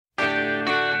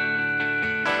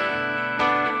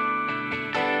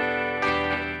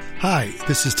Hi,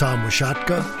 this is Tom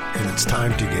WASHATKA, and it's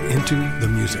time to get into the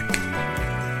music.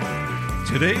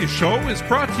 Today's show is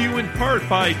brought to you in part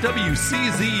by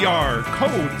WCZR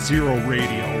Code Zero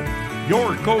Radio,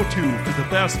 your go-to for the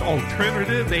best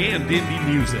alternative and indie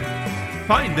music.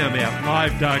 Find them at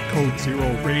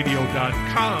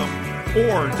live.codezeroradio.com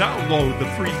or download the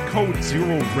free Code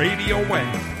Zero Radio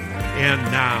app. And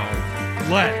now,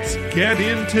 let's get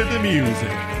into the music.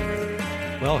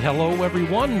 Well, hello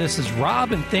everyone, this is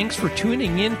Rob, and thanks for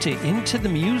tuning in to Into the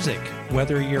Music.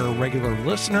 Whether you're a regular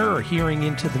listener or hearing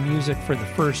Into the Music for the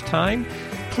first time,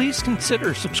 please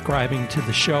consider subscribing to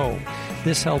the show.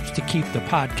 This helps to keep the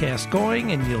podcast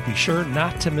going, and you'll be sure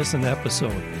not to miss an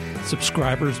episode.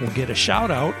 Subscribers will get a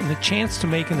shout out and a chance to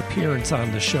make an appearance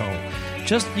on the show.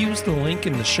 Just use the link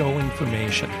in the show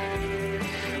information.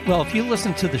 Well, if you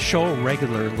listen to the show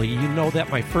regularly, you know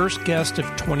that my first guest of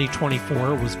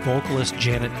 2024 was vocalist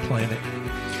Janet Planet.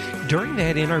 During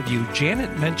that interview,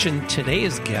 Janet mentioned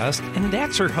today's guest, and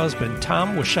that's her husband,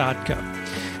 Tom WASHATKA.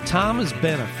 Tom has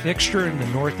been a fixture in the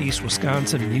Northeast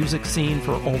Wisconsin music scene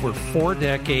for over 4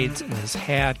 decades and has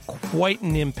had quite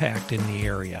an impact in the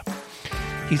area.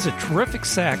 He's a terrific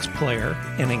sax player,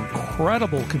 an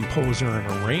incredible composer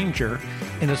and arranger,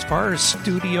 and as far as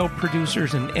studio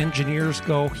producers and engineers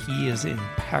go, he is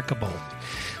impeccable.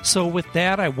 So with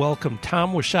that, I welcome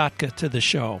Tom WASHATKA to the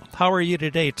show. How are you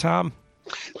today, Tom?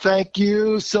 Thank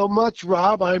you so much,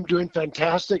 Rob. I'm doing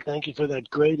fantastic. Thank you for that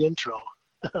great intro.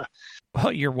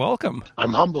 Well, you're welcome.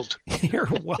 I'm humbled. You're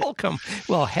welcome.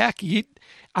 Well, heck,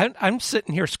 I'm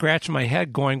sitting here scratching my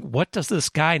head going, what does this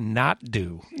guy not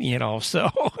do? So.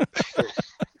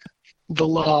 The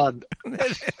lawn.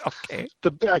 Okay.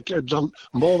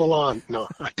 Mow the lawn. No,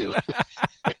 I do.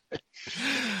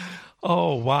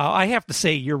 Oh, wow. I have to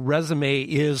say your resume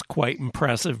is quite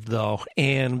impressive, though.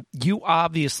 And you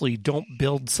obviously don't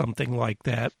build something like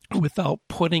that without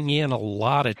putting in a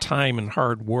lot of time and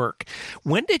hard work.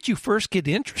 When did you first get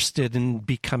interested in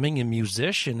becoming a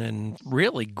musician and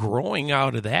really growing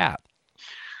out of that?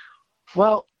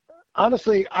 Well,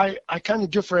 honestly, I kind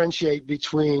of differentiate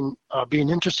between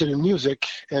being interested in music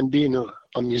and being a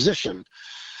musician.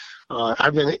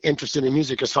 I've been interested in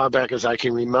music as far back as I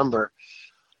can remember.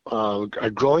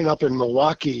 Growing up in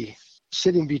Milwaukee,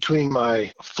 sitting between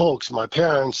my folks, my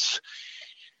parents,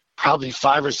 probably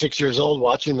 5 or 6 years old,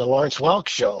 watching the Lawrence Welk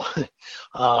show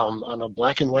on a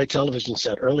black and white television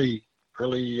set, early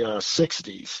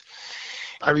 60s.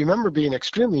 I remember being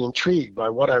extremely intrigued by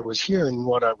what I was hearing and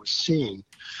what I was seeing.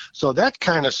 So that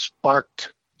kind of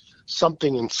sparked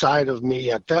something inside of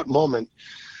me at that moment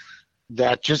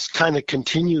that just kind of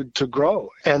continued to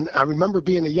grow. And I remember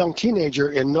being a young teenager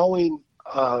and knowing,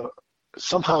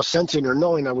 somehow sensing or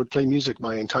knowing I would play music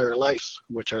my entire life,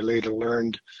 which I later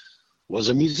learned was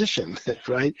a musician,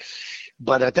 right?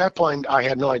 But at that point, I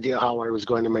had no idea how I was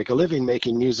going to make a living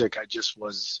making music. I just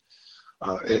was,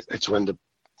 it's when the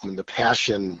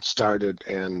passion started,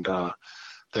 and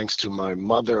thanks to my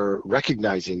mother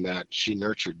recognizing that, she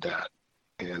nurtured that,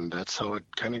 and that's how it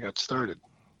kind of got started.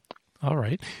 All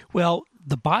right. Well,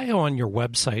 the bio on your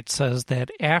website says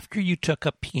that after you took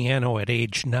up piano at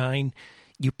age 9,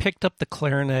 you picked up the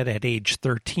clarinet at age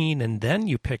 13, and then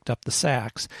you picked up the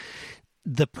sax.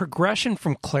 The progression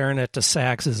from clarinet to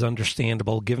sax is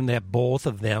understandable, given that both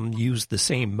of them use the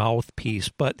same mouthpiece.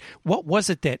 But what was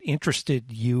it that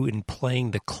interested you in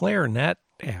playing the clarinet,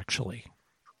 actually?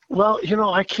 Well,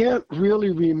 I can't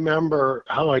really remember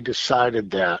how I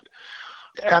decided that.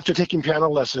 After taking piano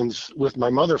lessons with my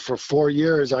mother for 4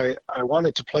 years, I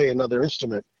wanted to play another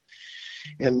instrument.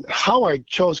 And how I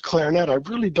chose clarinet, I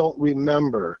really don't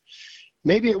remember.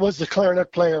 Maybe it was the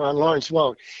clarinet player on Lawrence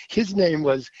Welk. His name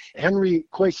was Henry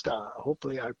Cuesta.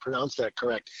 Hopefully I pronounced that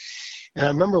correct. And I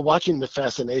remember watching the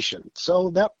fascination.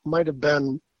 So that might have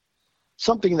been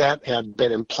something that had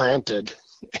been implanted,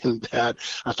 and that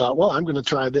I thought, well, I'm going to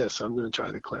try this. I'm going to try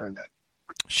the clarinet.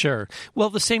 Sure. Well,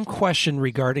 the same question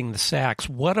regarding the sax.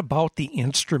 What about the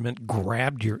instrument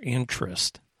grabbed your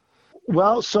interest?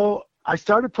 Well, so I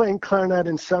started playing clarinet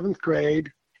in 7th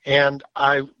grade, and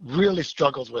I really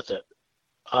struggled with it.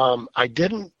 I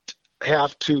didn't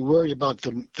have to worry about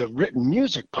the written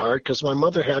music part because my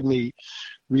mother had me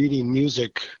reading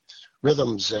music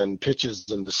rhythms and pitches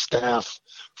and the staff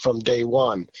from day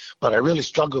one. But I really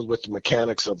struggled with the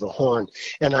mechanics of the horn.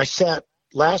 And I sat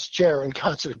last chair in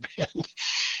concert band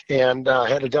and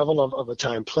had a devil of a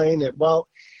time playing it. Well,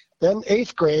 then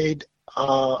 8th grade,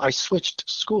 I switched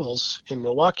schools in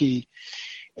Milwaukee.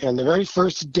 And the very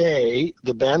first day,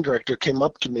 the band director came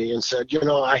up to me and said,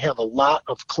 I have a lot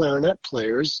of clarinet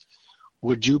players.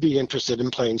 Would you be interested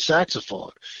in playing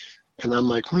saxophone? And I'm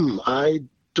like, I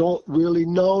don't really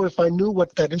know if I knew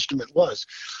what that instrument was.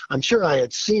 I'm sure I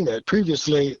had seen it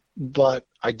previously, but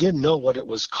I didn't know what it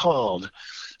was called.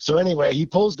 So anyway, he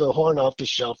pulls the horn off the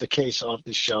shelf, the case off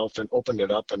the shelf, and opened it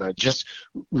up, and I just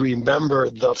remember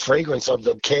the fragrance of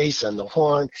the case and the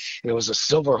horn. It was a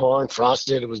silver horn,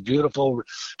 frosted. It was beautiful,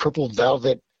 purple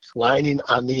velvet lining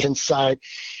on the inside.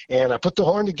 And I put the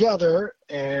horn together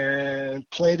and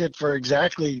played it for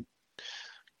exactly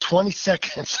 20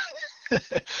 seconds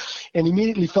and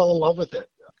immediately fell in love with it.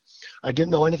 I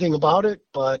didn't know anything about it,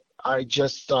 but I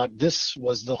just thought this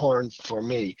was the horn for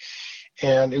me.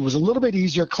 And it was a little bit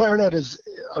easier. Clarinet is,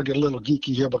 I'll get a little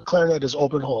geeky here, but clarinet is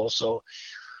open hole, so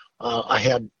I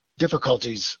had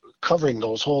difficulties covering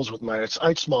those holes with my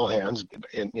small hands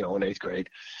in 8th grade.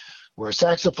 Where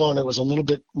saxophone, it was a little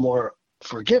bit more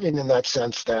forgiving in that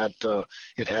sense that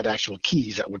it had actual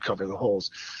keys that would cover the holes.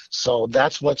 So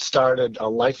that's what started a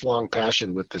lifelong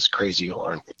passion with this crazy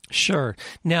horn. Sure.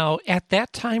 Now, at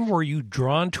that time, were you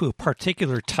drawn to a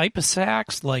particular type of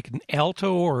sax, like an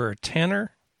alto or a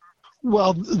tenor?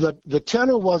 Well, the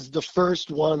tenor was the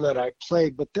first one that I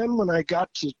played, but then when I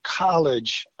got to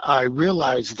college, I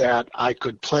realized that I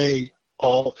could play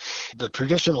all. The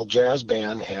traditional jazz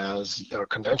band or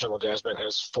conventional jazz band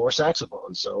has 4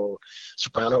 saxophones, so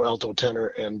soprano, alto, tenor,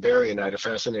 and baritone. I had a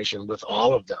fascination with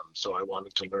all of them, so I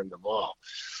wanted to learn them all.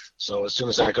 So as soon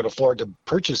as I could afford to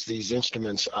purchase these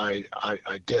instruments, I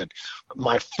did.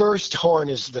 My first horn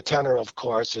is the tenor, of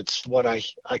course. It's what I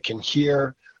can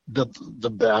hear the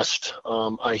best.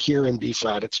 I hear in B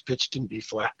flat. It's pitched in B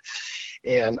flat,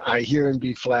 and I hear in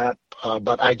B flat.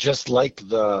 But I just like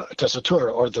the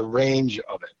tessitura, or the range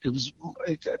of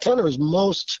it. Tenor is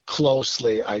most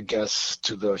closely, I guess,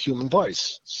 to the human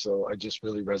voice. So I just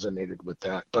really resonated with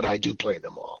that. But I do play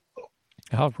them all.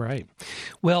 All right.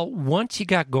 Well, once you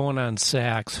got going on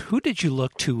sax, who did you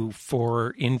look to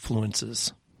for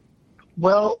influences?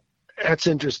 Well, that's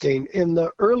interesting. In the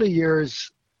early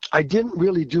years, I didn't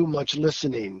really do much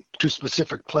listening to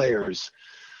specific players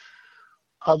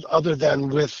other than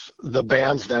with the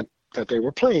bands that they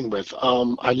were playing with.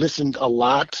 I listened a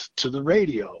lot to the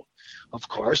radio, of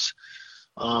course.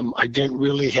 I didn't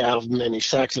really have many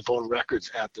saxophone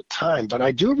records at the time, but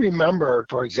I do remember,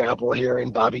 for example,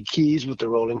 hearing Bobby Keys with the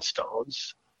Rolling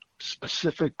Stones.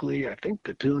 Specifically, I think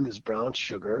the tune is Brown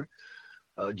Sugar.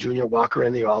 Junior Walker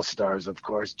and the All-Stars, of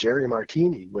course. Jerry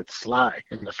Martini with Sly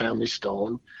and the Family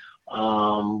Stone.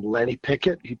 Lenny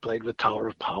Pickett, he played with Tower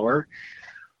of Power.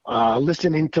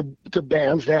 Listening to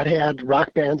bands that had,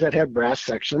 rock bands that had brass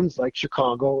sections like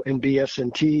Chicago and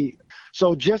BS&T.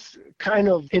 So just kind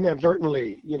of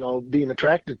inadvertently, being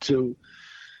attracted to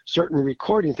certain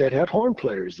recordings that had horn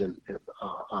players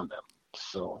on them.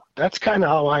 So that's kind of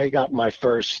how I got my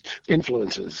first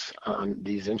influences on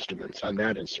these instruments, on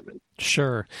that instrument.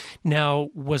 Sure. Now,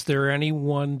 was there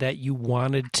anyone that you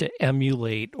wanted to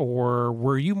emulate, or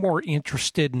were you more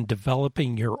interested in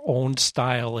developing your own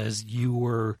style as you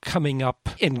were coming up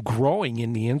and growing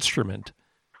in the instrument?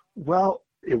 Well,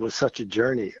 it was such a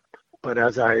journey. But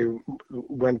as I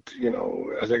went,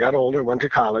 as I got older, went to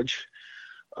college,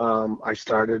 I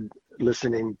started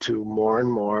listening to more and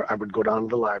more. I would go down to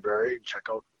the library, check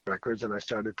out records, and I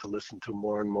started to listen to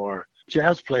more and more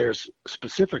jazz players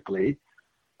specifically.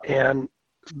 And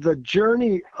the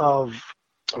journey of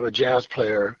a jazz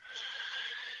player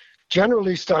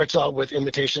generally starts out with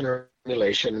imitation or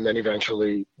emulation, and then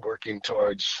eventually working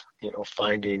towards,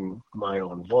 finding my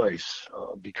own voice,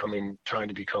 trying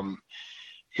to become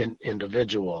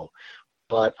individual.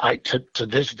 But to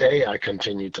this day, I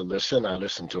continue to listen. I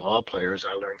listen to all players.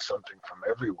 I learn something from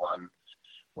everyone,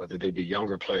 whether they be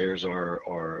younger players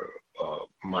or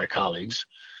my colleagues.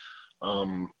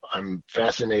 I'm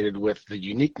fascinated with the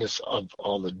uniqueness of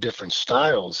all the different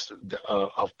styles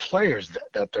of players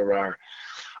that there are.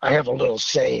 I have a little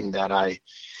saying that I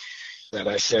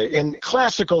say in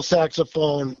classical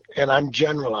saxophone, and I'm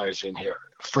generalizing here.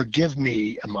 Forgive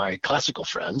me, my classical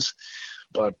friends,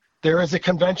 but there is a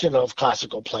convention of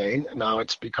classical playing. Now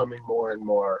it's becoming more and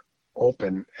more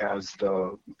open as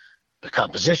the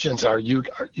compositions are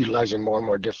utilizing more and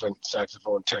more different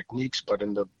saxophone techniques. But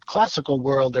in the classical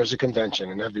world, there's a convention,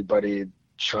 and everybody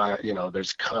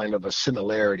there's kind of a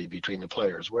similarity between the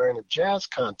players. Where in a jazz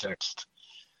context,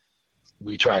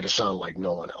 we try to sound like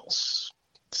no one else.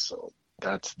 So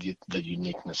that's the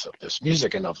uniqueness of this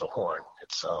music and of the horn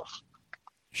itself.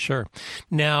 Sure.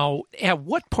 Now, at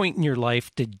what point in your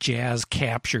life did jazz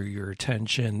capture your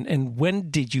attention, and when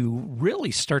did you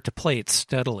really start to play it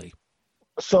steadily?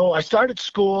 So I started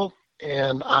school,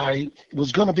 and I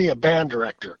was going to be a band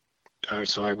director.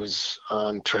 So I was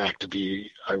on track to be.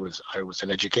 I was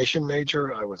an education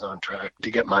major. I was on track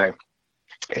to get my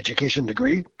education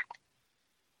degree.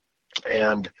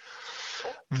 And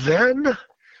then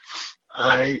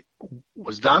I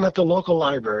was down at the local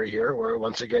library here where,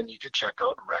 once again, you could check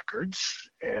out records.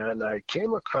 And I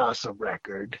came across a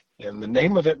record, and the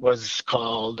name of it was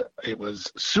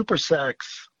Super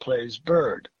Sax Plays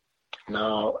Bird.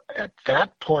 Now, at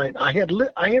that point, I had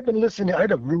been listening. I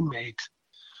had a roommate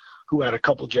who had a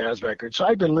couple jazz records. So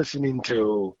I'd been listening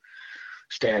to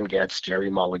Stan Getz, Jerry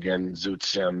Mulligan, Zoot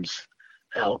Sims,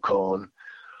 Al Cohn,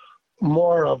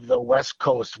 more of the West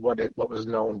Coast, what was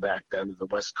known back then as the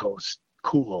West Coast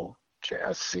cool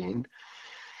jazz scene.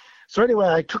 So anyway,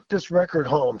 I took this record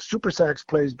home, Super Sax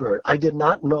Plays Bird. I did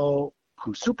not know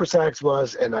who Super Sax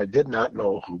was, and I did not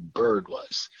know who Bird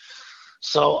was.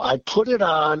 So I put it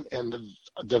on, and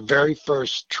the very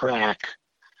first track,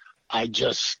 I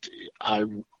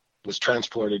was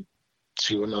transported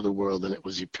to another world, and it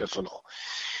was epiphanal.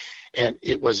 And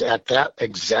it was at that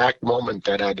exact moment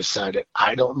that I decided,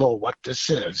 I don't know what this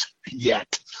is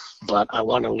yet, but I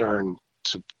want to learn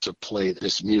to play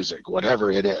this music,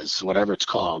 whatever it is, whatever it's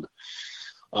called.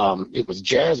 It was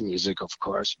jazz music, of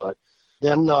course, but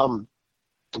then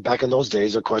back in those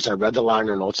days, of course, I read the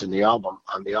liner notes on the album,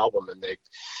 and they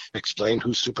explained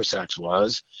who Super Sax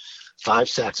was, 5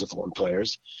 saxophone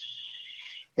players,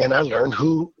 and I learned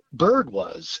who Bird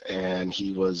was, and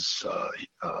he was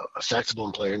a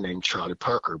saxophone player named Charlie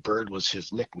Parker. Bird was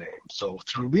his nickname. So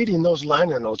through reading those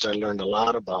liner notes, I learned a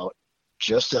lot about,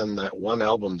 just on that one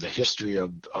album, the history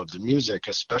of the music,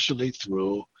 especially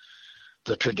through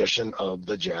the tradition of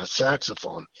the jazz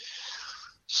saxophone.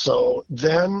 So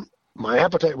then my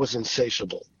appetite was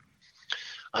insatiable.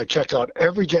 I checked out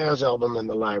every jazz album in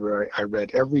the library. I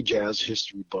read every jazz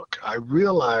history book. I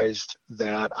realized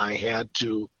that I had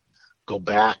to go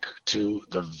back to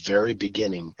the very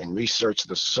beginning and research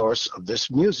the source of this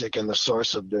music and the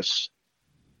source of this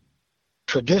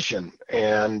tradition.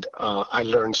 And I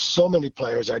learned so many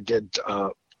players. I did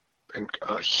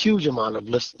a huge amount of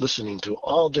listening to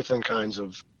all different kinds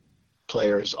of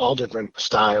players, all different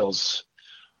styles,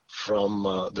 from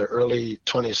the early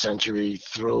 20th century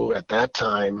through, at that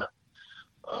time,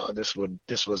 this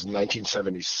was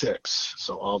 1976,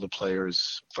 so all the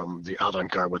players from the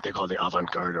avant-garde, what they call the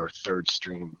avant-garde or third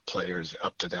stream players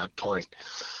up to that point.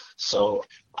 So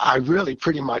I really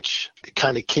pretty much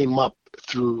kind of came up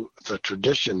through the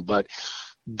tradition, but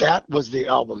that was the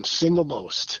album single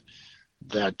most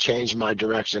that changed my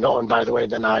direction. Oh, and by the way,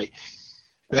 then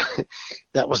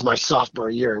that was my sophomore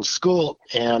year in school,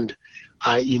 and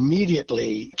I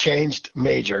immediately changed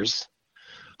majors,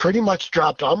 pretty much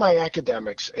dropped all my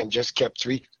academics, and just kept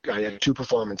I had 2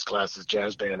 performance classes,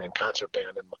 jazz band and concert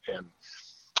band, and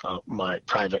my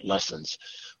private lessons,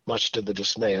 much to the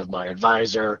dismay of my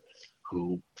advisor,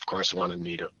 who, of course, wanted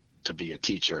me to be a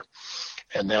teacher.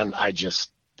 And then I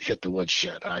just hit the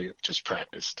woodshed. I just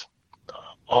practiced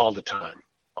all the time,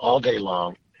 all day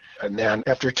long. And then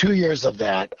after 2 years of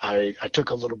that, I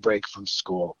took a little break from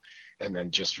school, and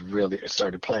then just really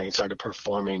started playing, started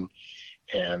performing,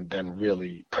 and then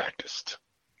really practiced.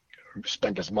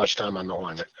 Spent as much time on the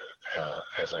horn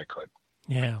as I could.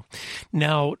 Yeah.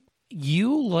 Now,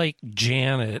 you, like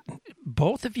Janet,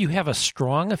 both of you have a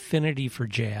strong affinity for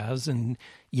jazz, and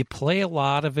you play a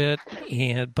lot of it,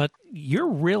 but you're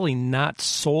really not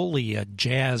solely a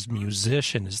jazz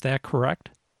musician. Is that correct?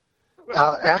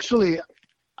 Actually,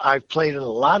 I've played in a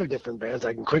lot of different bands.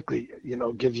 I can quickly,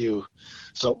 give you.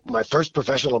 So my first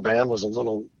professional band was a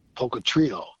little polka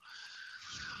trio,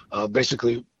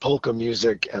 basically polka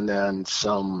music and then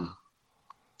some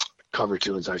cover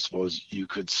tunes, I suppose you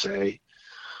could say.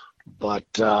 But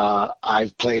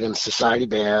I've played in society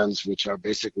bands, which are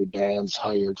basically bands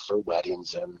hired for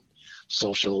weddings and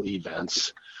social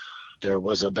events. There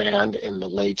was a band in the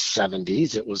late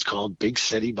 70s. It was called Big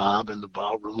City Bob and the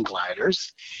Ballroom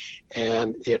Gliders.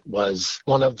 And it was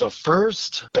one of the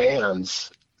first bands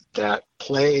that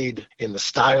played in the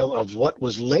style of what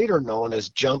was later known as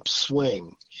jump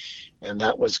swing. And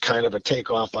that was kind of a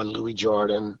takeoff on Louis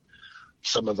Jordan,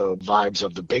 some of the vibes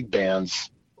of the big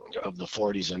bands of the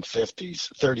 40s and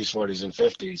 50s, 30s, 40s, and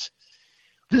 50s.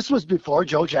 This was before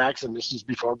Joe Jackson. This was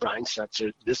before Brian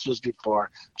Setzer. This was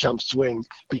before jump swing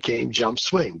became jump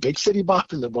swing. Big City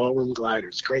Bop and the Ballroom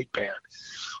Gliders. Great band.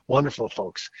 Wonderful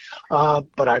folks.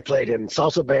 But I played in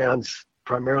salsa bands,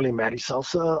 primarily Matty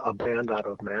Salsa, a band out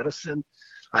of Madison.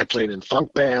 I played in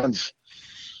funk bands,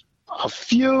 a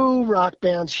few rock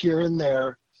bands here and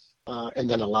there, and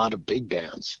then a lot of big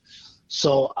bands.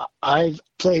 So I've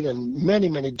played in many,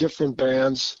 many different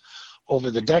bands over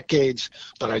the decades,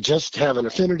 but I just have an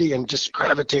affinity and just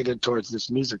gravitated towards this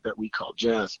music that we call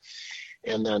jazz.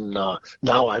 And then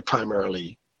now I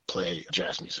primarily play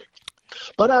jazz music.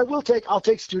 But I'll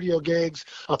take studio gigs,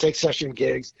 I'll take session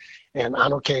gigs, and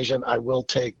on occasion I will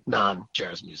take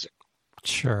non-jazz music.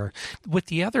 Sure. With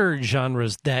the other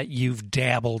genres that you've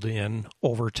dabbled in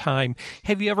over time,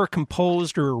 have you ever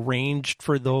composed or arranged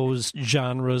for those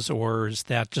genres, or has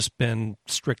that just been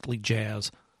strictly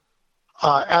jazz?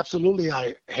 Absolutely,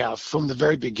 I have. From the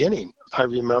very beginning, I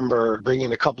remember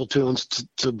bringing a couple tunes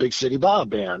to Big City Bob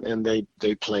Band, and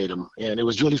they played them, and it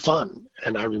was really fun.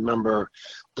 And I remember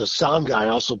the sound guy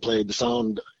also played, the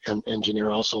sound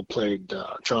engineer also played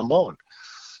trombone.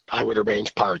 I would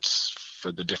arrange parts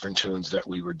for the different tunes that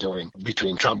we were doing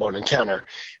between trombone and tenor,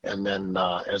 and then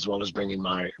as well as bringing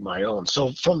my own.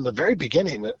 So from the very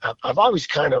beginning, I've always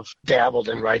kind of dabbled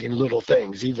in writing little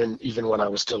things, even when I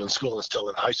was still in school and still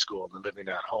in high school and living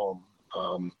at home.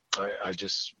 I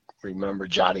just remember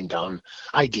jotting down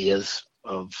ideas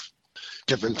of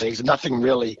different things, nothing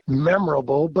really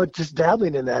memorable, but just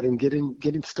dabbling in that and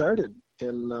getting started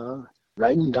and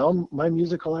writing down my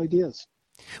musical ideas.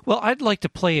 Well, I'd like to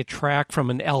play a track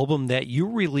from an album that you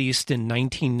released in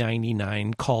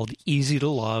 1999 called Easy to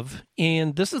Love,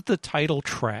 and this is the title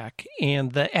track,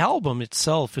 and the album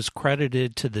itself is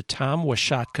credited to the Tom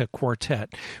WASHATKA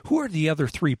Quartet. Who are the other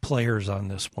three players on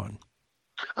this one?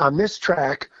 On this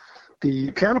track,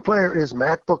 the piano player is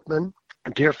Matt Bookman,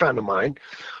 a dear friend of mine,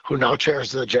 who now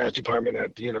chairs the jazz department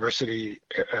at the University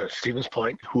at Stevens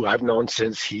Point, who I've known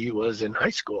since he was in high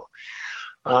school.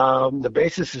 The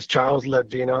bassist is Charles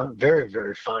Ledvina, very,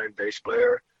 very fine bass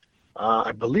player.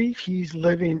 I believe he's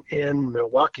living in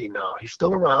Milwaukee now. He's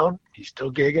still around. He's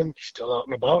still gigging. He's still out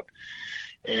and about.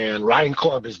 And Ryan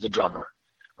Korb is the drummer.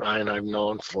 Ryan I've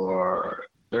known for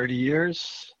 30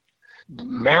 years.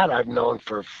 Matt I've known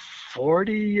for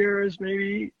 40 years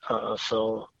maybe.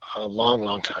 So a long,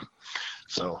 long time.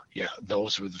 So, yeah,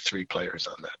 those were the three players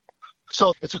on that.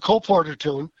 So it's a Cole Porter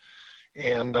tune.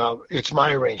 And it's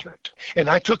my arrangement. And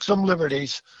I took some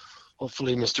liberties.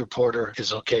 Hopefully Mr. Porter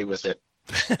is okay with it.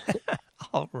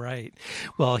 All right.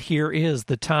 Well, here is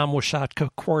the Tom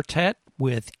WASHATKA Quartet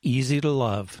with Easy to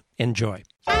Love. Enjoy.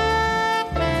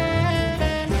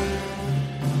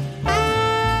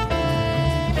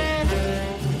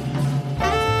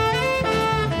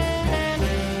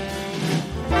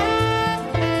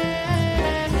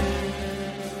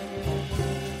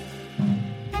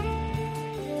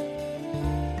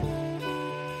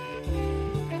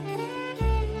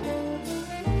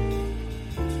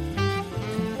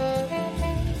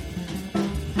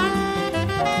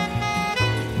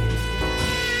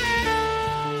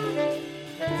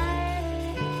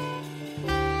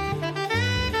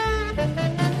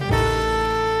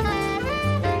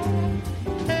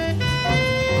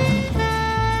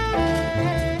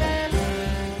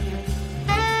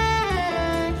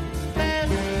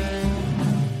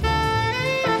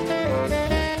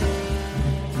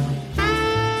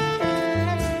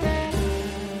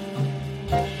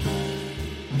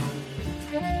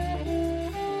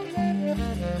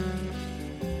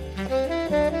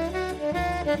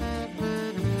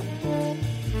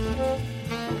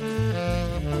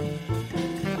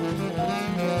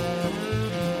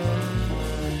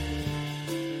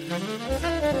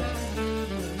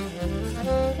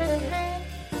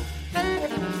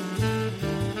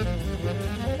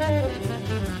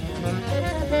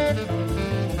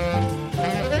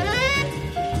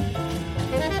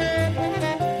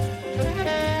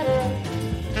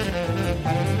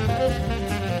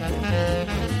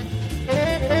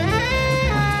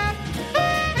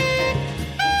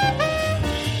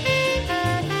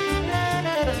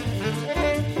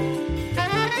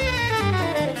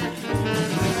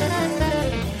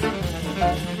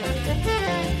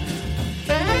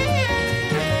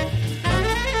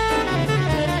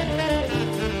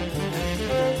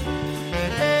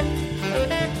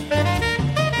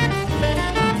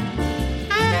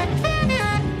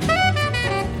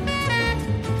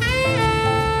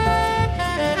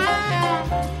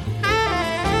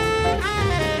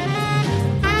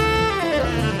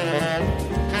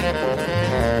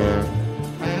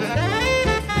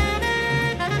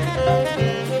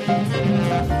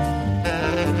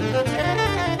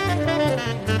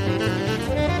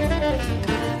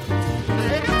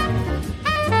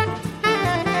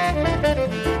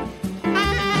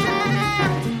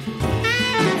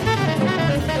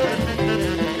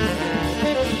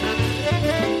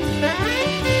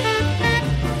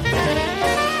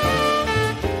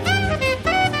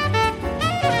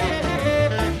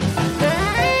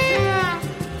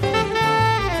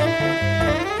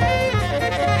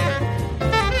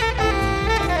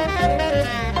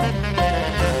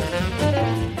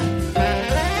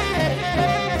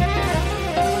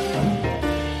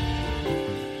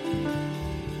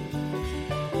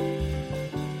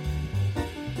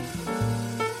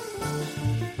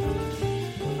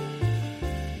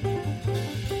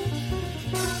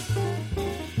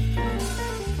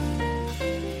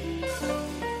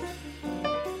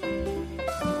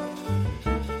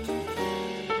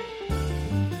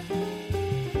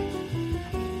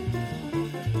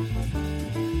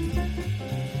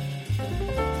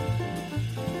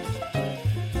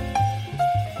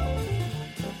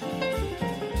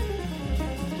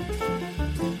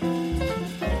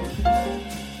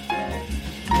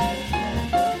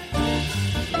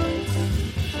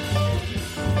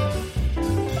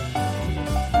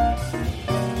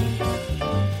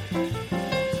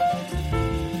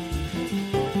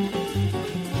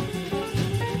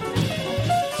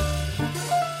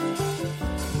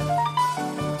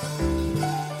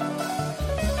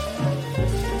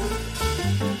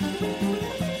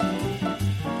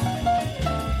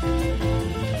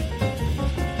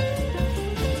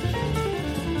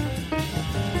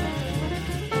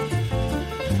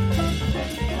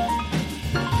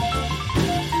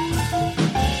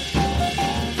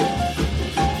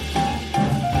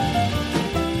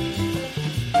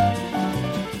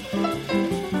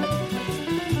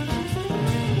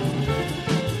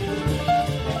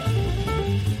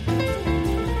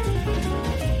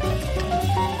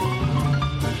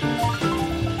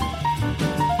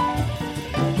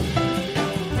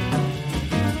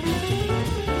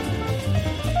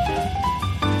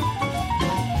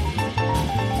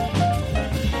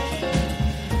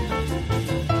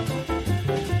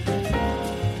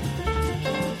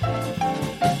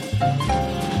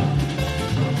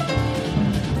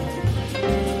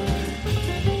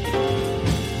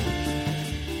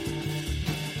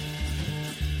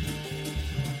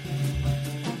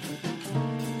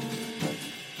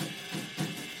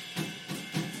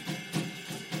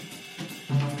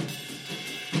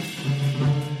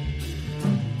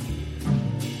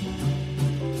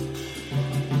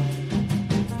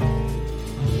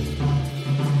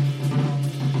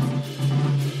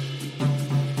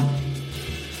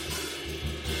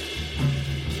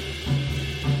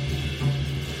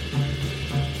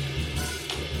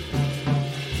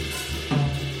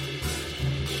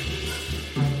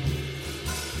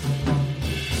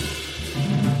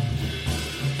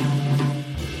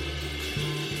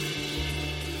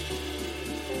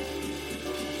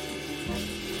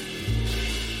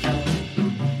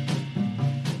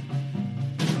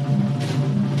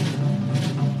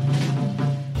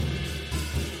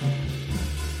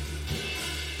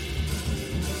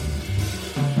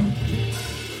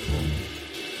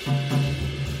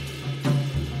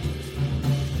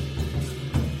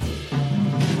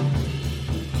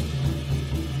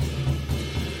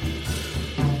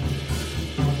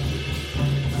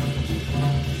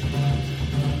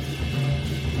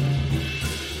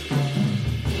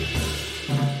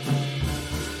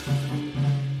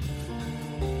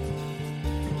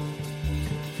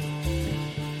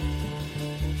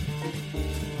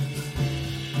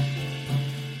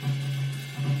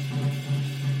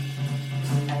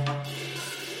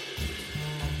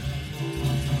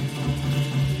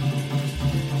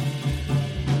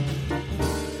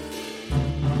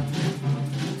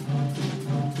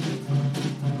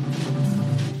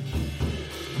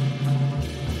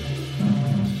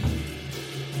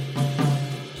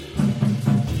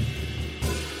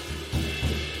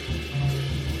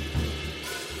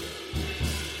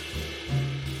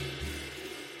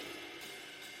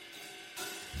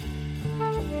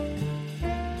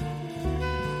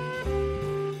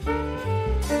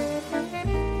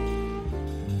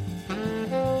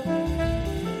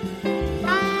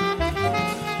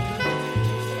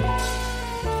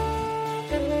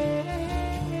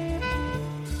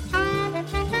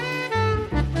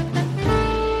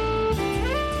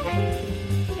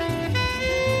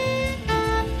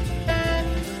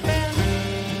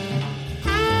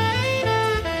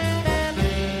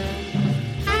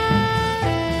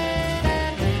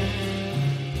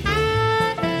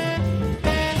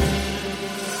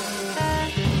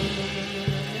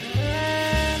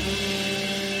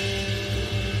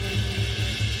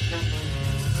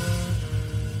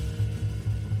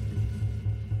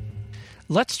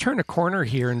 Let's turn a corner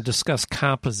here and discuss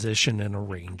composition and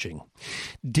arranging.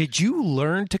 Did you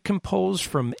learn to compose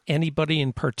from anybody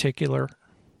in particular?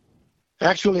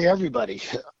 Actually, everybody.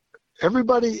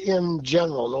 Everybody in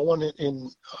general, no one in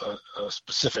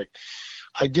specific.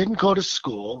 I didn't go to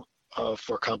school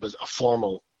for a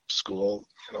formal school,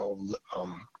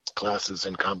 classes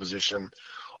in composition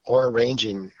or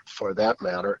arranging for that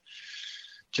matter.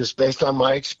 Just based on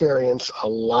my experience, a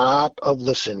lot of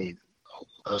listening,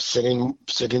 sitting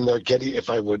there, if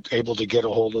I would able to get a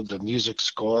hold of the music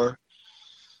score,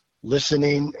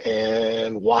 listening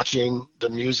and watching the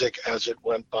music as it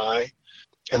went by,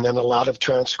 and then a lot of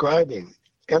transcribing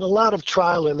and a lot of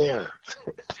trial and error.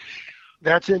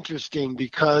 That's interesting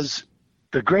because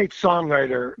the great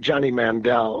songwriter Johnny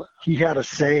Mandel, he had a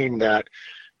saying that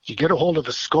you get a hold of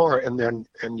a score and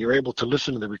you're able to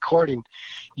listen to the recording,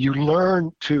 you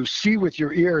learn to see with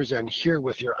your ears and hear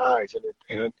with your eyes.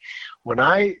 And when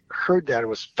I heard that, it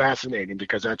was fascinating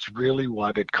because that's really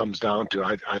what it comes down to.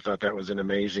 I thought that was an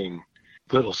amazing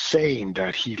little saying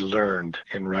that he learned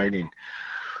in writing.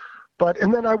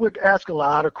 And then I would ask a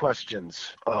lot of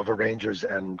questions of arrangers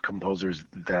and composers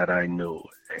that I knew.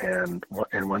 And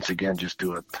once again, just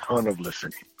do a ton of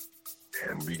listening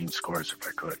and reading scores if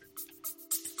I could.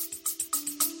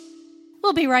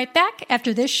 We'll be right back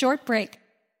after this short break.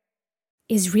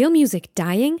 Is real music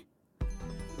dying?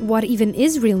 What even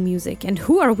is real music, and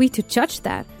who are we to judge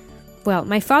that? Well,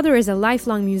 my father is a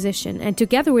lifelong musician, and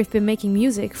together we've been making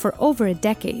music for over a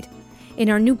decade. In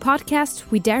our new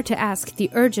podcast, we dare to ask the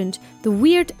urgent, the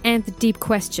weird, and the deep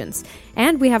questions,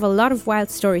 and we have a lot of wild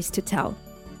stories to tell.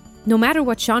 No matter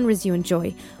what genres you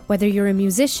enjoy, whether you're a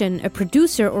musician, a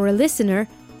producer, or a listener,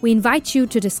 we invite you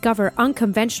to discover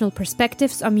unconventional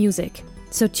perspectives on music.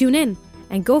 So tune in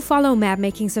and go follow Mad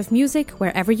Makings of Music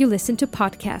wherever you listen to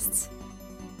podcasts.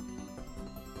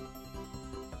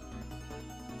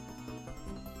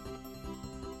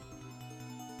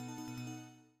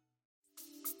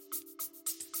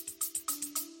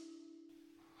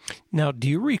 Now, do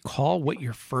you recall what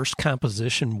your first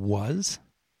composition was?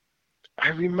 I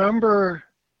remember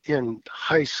in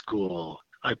high school,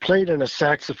 I played in a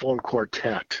saxophone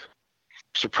quartet,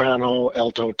 soprano,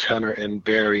 alto, tenor, and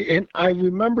bari. And I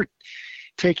remember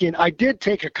I did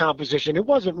take a composition. It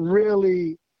wasn't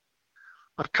really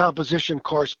a composition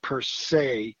course per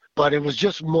se, but it was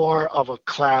just more of a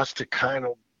class to kind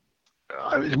of,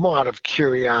 it was more out of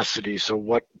curiosity. So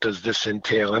what does this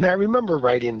entail? And I remember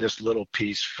writing this little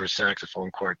piece for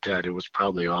saxophone quartet. It was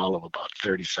probably all of about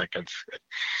 30 seconds,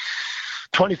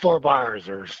 24 bars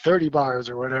or 30 bars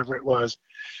or whatever it was.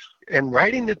 And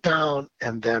writing it down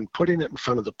and then putting it in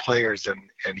front of the players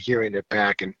and hearing it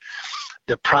back. And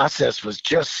the process was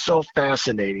just so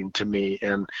fascinating to me.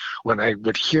 And when I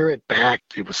would hear it back,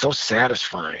 it was so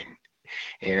satisfying.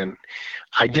 And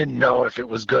I didn't know if it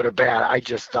was good or bad. I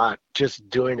just thought just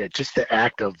doing it, just the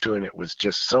act of doing it was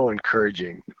just so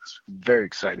encouraging. It was very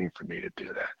exciting for me to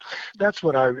do that. That's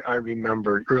what I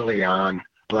remember early on.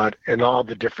 But in all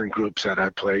the different groups that I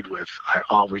played with, I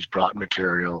always brought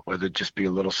material, whether it just be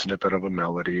a little snippet of a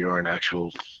melody or an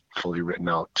actual fully written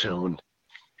out tune.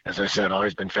 As I said, I've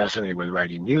always been fascinated with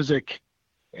writing music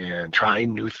and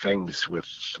trying new things with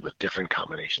different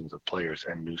combinations of players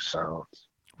and new sounds.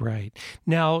 Right.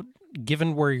 Now,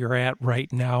 given where you're at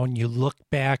right now and you look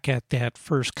back at that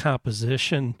first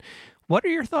composition, what are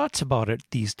your thoughts about it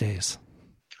these days?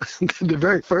 The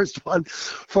very first one,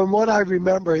 from what I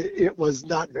remember, it was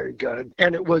not very good.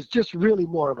 And it was just really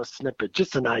more of a snippet,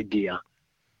 just an idea.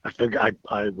 I figured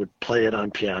I would play it on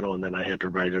piano, and then I had to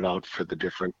write it out for the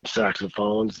different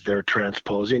saxophones. They're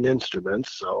transposing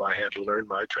instruments, so I had to learn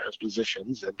my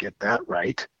transpositions and get that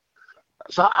right.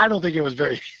 So I don't think it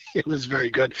was very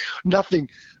good. Nothing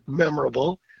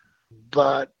memorable,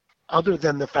 but other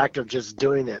than the fact of just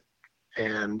doing it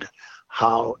and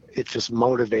how it just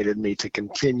motivated me to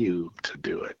continue to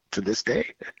do it to this day.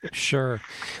 Sure.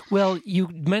 Well, you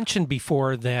mentioned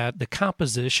before that the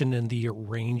composition and the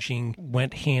arranging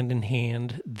went hand in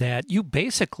hand, that you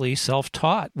basically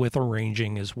self-taught with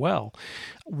arranging as well.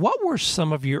 What were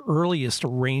some of your earliest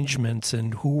arrangements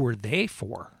and who were they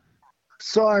for?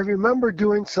 So I remember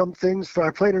doing some things.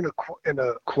 I played in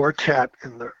a quartet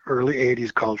in the early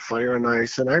 80s called Fire and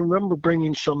Ice, and I remember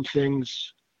bringing some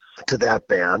things to that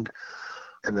band,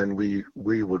 and then we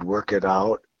would work it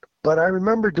out. But I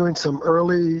remember doing some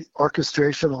early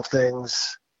orchestrational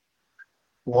things.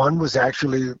 One was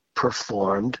actually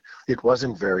performed. It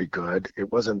wasn't very good.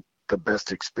 It wasn't the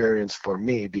best experience for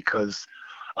me because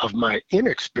of my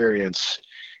inexperience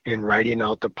in writing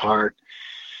out the part,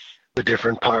 the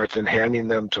different parts and handing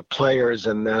them to players,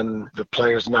 and then the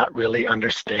players not really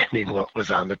understanding what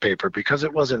was on the paper because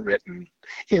it wasn't written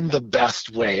in the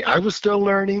best way. I was still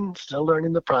learning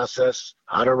the process,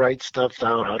 how to write stuff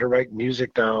down, how to write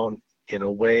music down in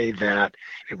a way that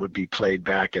it would be played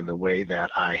back in the way that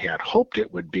I had hoped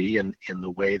it would be, and in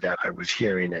the way that I was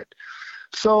hearing it.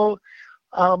 So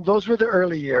those were the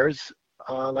early years.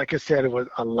 Like I said, it was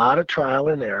a lot of trial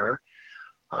and error.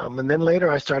 And then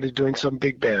later I started doing some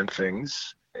big band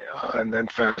things. And then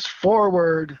fast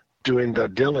forward, doing the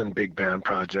Dylan big band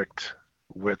project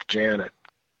with Janet.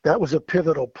 That was a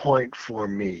pivotal point for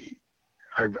me.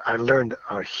 I learned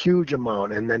a huge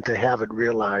amount, and then to have it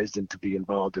realized and to be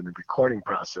involved in the recording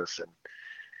process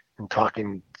and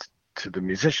talking to the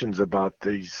musicians about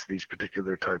these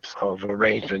particular types of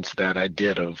arrangements that I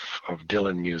did of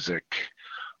Dylan music.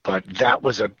 But that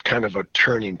was a kind of a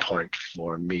turning point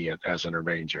for me as an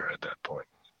arranger at that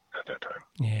time.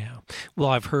 Yeah. Well,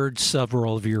 I've heard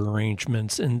several of your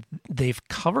arrangements, and they've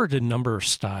covered a number of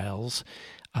styles.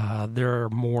 There are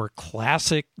more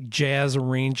classic jazz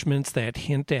arrangements that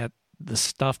hint at the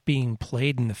stuff being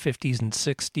played in the 50s and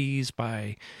 60s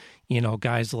by,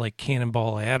 guys like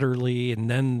Cannonball Adderley. And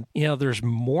then, there's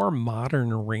more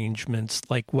modern arrangements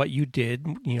like what you did.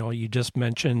 You just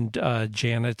mentioned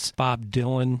Janet's Bob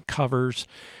Dylan covers.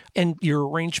 And your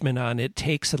arrangement on It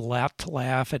Takes a Lot to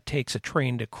Laugh, It Takes a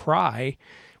Train to Cry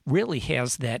really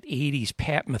has that 80s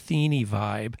Pat Metheny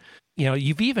vibe.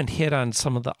 You've even hit on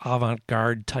some of the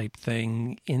avant-garde type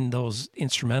thing in those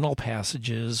instrumental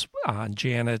passages on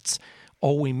Janet's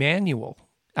Oh Emmanuel.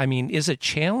 I mean, is it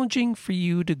challenging for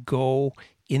you to go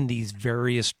in these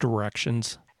various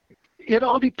directions? It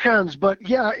all depends, but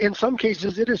yeah, in some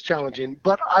cases it is challenging,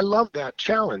 but I love that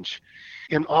challenge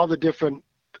in all the different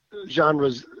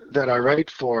genres that I write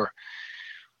for.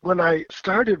 When I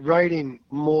started writing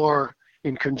more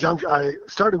in conjunction, I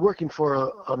started working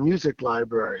for a music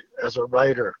library as a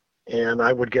writer, and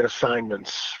I would get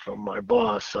assignments from my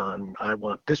boss on, I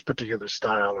want this particular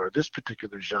style or this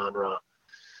particular genre.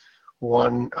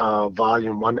 One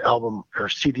album or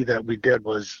CD that we did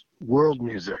was world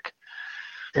music.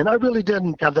 And I really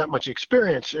didn't have that much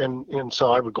experience. And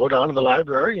so I would go down to the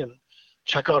library and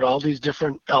check out all these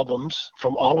different albums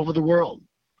from all over the world,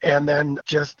 and then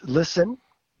just listen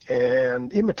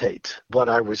and imitate what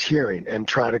I was hearing and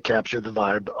try to capture the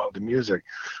vibe of the music.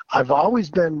 I've always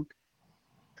been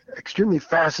extremely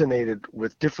fascinated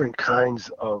with different kinds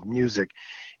of music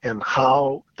and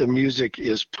how the music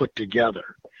is put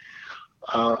together.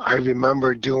 I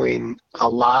remember doing a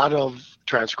lot of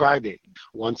transcribing.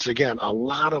 Once again, a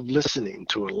lot of listening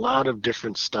to a lot of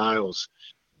different styles.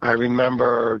 I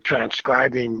remember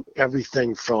transcribing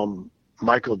everything from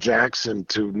Michael Jackson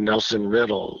to Nelson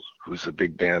Riddle, who's a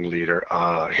big band leader,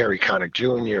 Harry Connick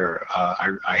Jr.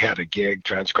 I had a gig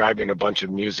transcribing a bunch of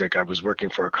music. I was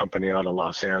working for a company out of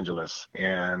Los Angeles,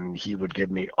 and he would give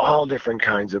me all different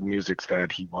kinds of music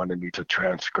that he wanted me to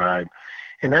transcribe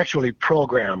and actually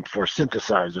program for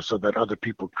synthesizers so that other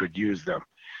people could use them.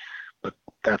 But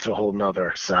that's a whole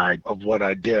nother side of what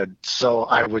I did. So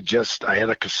I had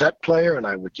a cassette player, and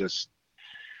I would just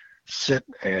sit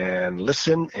and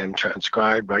listen and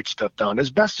transcribe, write stuff down as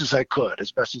best as I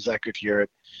could hear it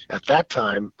at that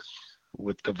time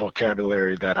with the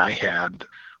vocabulary that I had,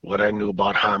 what I knew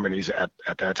about harmonies at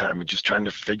that time, and just trying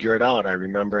to figure it out. I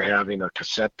remember having a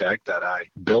cassette deck that I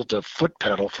built a foot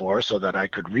pedal for so that I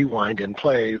could rewind and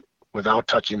play without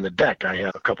touching the deck. I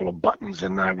had a couple of buttons,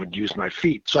 and I would use my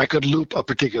feet so I could loop a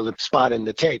particular spot in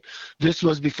the tape. This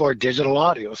was before digital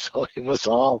audio, so it was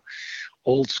all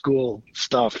old school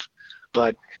stuff.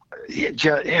 But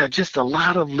just a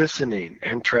lot of listening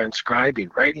and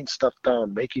transcribing, writing stuff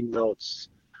down, making notes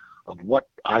of what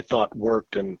I thought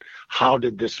worked and how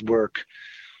did this work.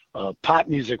 Pop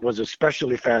music was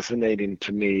especially fascinating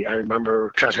to me. I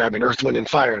remember transcribing Earth, Wind, and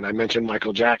Fire, and I mentioned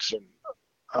Michael Jackson.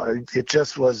 It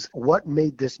just was what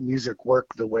made this music work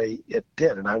the way it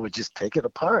did, and I would just take it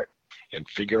apart and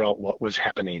figure out what was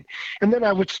happening. And then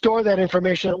I would store that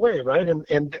information away, right?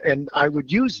 And I would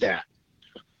use that.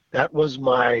 That was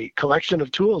my collection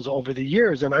of tools over the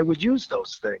years, and I would use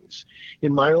those things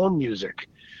in my own music.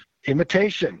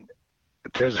 Imitation.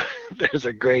 There's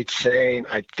a great saying,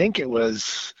 I think it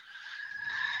was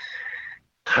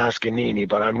Toscanini,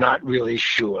 but I'm not really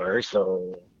sure,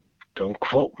 so don't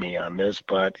quote me on this,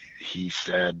 but he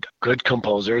said, good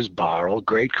composers borrow,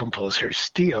 great composers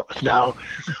steal. Now,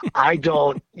 I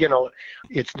don't,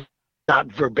 it's not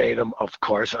verbatim, of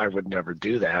course, I would never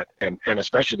do that, and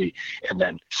especially, and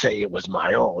then say it was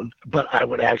my own, but I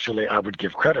would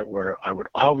give credit I would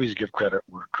always give credit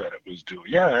where credit was due.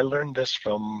 Yeah, I learned this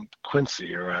from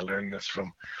Quincy, or I learned this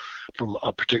from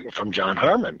from John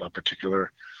Harmon, a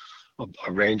particular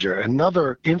arranger.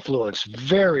 Another influence,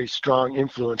 very strong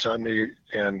influence on me,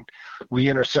 and we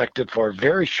intersected for a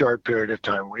very short period of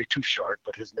time, way too short,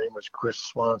 but his name was Chris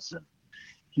Swanson.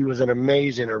 He was an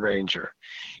amazing arranger.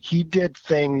 He did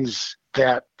things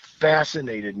that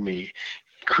fascinated me,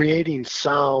 creating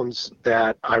sounds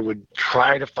that I would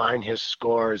try to find his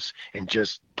scores and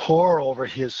just pour over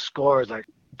his scores. Like,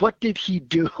 what did he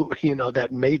do, that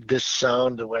made this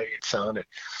sound the way it sounded?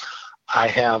 I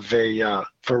have a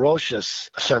ferocious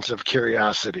sense of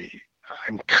curiosity.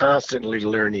 I'm constantly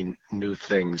learning new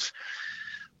things.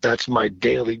 That's my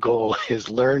daily goal, is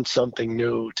learn something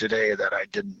new today that I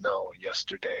didn't know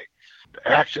yesterday.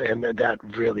 Actually, and that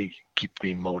really keeps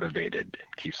me motivated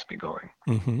and keeps me going.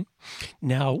 Mm-hmm.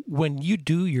 Now, when you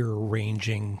do your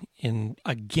arranging,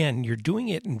 again, you're doing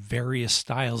it in various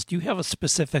styles, do you have a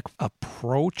specific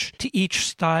approach to each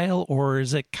style, or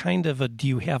is it do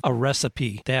you have a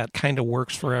recipe that kind of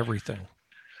works for everything?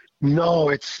 No,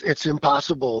 it's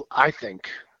impossible, I think,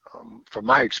 from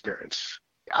my experience.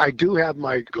 I do have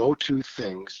my go-to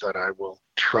things that I will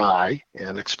try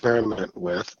and experiment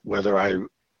with, whether I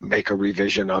make a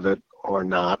revision of it or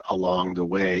not along the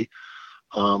way.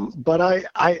 But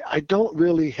I don't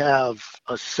really have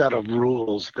a set of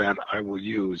rules that I will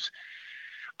use.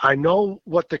 I know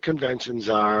what the conventions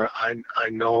are. I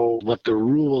know what the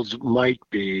rules might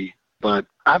be, but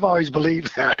I've always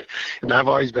believed that, and I've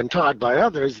always been taught by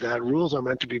others that rules are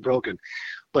meant to be broken.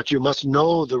 But you must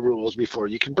know the rules before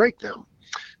you can break them.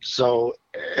 So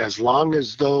as long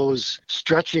as those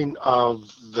stretching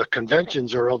of the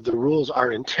conventions or of the rules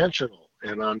are intentional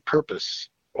and on purpose,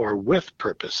 or with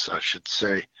purpose, I should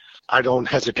say, I don't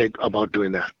hesitate about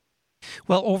doing that.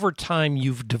 Well, over time,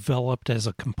 you've developed as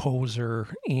a composer,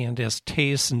 and as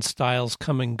tastes and styles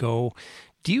come and go,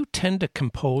 do you tend to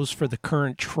compose for the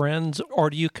current trends, or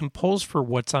do you compose for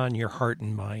what's on your heart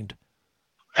and mind?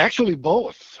 Actually,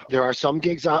 both. There are some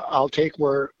gigs I'll take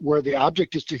where the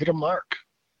object is to hit a mark.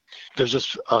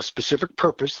 There's a specific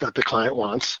purpose that the client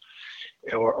wants,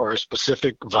 or a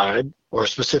specific vibe, or a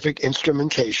specific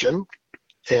instrumentation.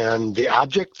 And the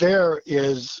object there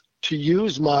is to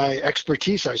use my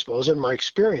expertise, I suppose, and my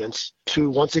experience to,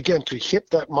 once again, to hit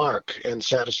that mark and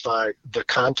satisfy the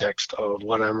context of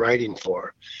what I'm writing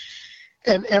for.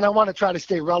 And I want to try to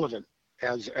stay relevant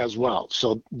as well.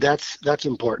 So that's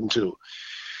important too.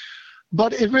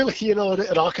 But it really,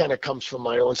 it all kind of comes from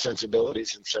my own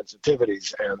sensibilities and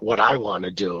sensitivities and what I want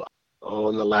to do.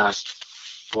 In the last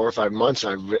 4 or 5 months,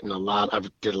 I've written a lot.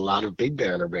 I've did a lot of big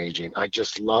band arranging. I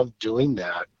just love doing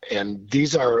that. And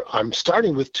I'm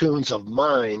starting with tunes of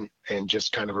mine and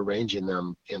just kind of arranging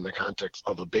them in the context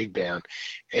of a big band.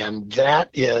 And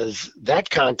that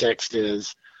context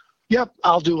is, yep,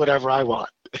 I'll do whatever I want.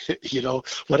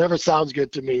 Whatever sounds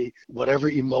good to me, whatever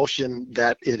emotion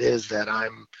that it is that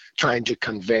I'm trying to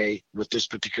convey with this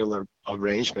particular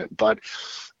arrangement. But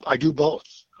I do both.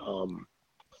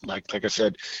 Like I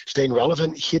said, staying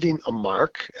relevant, hitting a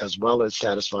mark, as well as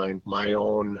satisfying my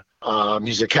own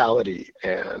musicality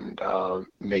and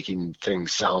making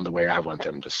things sound the way I want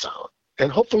them to sound. And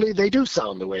hopefully they do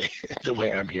sound the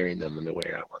way I'm hearing them and the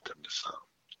way I want them to sound.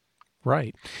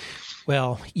 Right.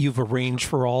 Well, you've arranged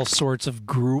for all sorts of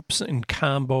groups and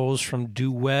combos, from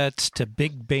duets to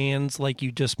big bands, like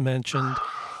you just mentioned.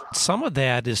 Some of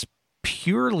that is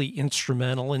purely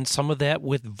instrumental, and some of that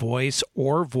with voice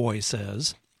or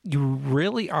voices. You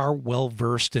really are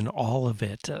well-versed in all of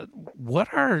it.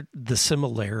 What are the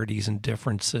similarities and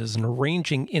differences in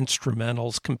arranging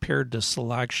instrumentals compared to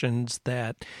selections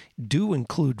that do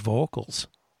include vocals?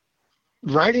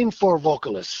 Writing for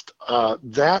vocalists,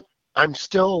 that I'm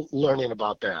still learning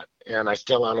about that, and I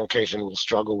still on occasion will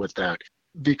struggle with that,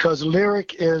 because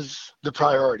lyric is the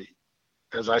priority.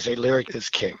 As I say, lyric is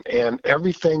king, and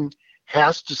everything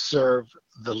has to serve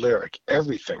the lyric,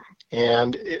 everything.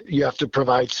 And you have to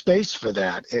provide space for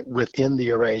that within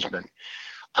the arrangement.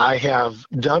 I have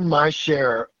done my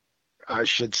share, I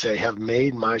should say, have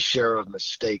made my share of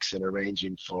mistakes in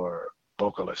arranging for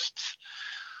vocalists.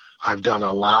 I've done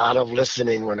a lot of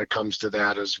listening when it comes to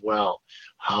that as well.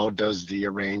 How does the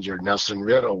arranger, Nelson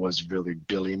Riddle was really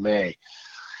Billy May.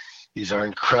 These are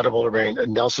incredible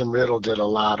arrangements. Nelson Riddle did a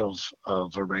lot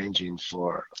of arranging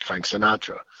for Frank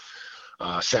Sinatra.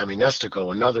 Sammy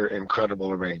Nestico, another incredible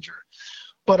arranger.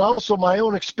 But also my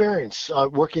own experience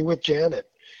working with Janet.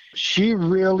 She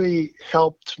really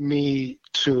helped me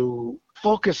to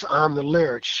focus on the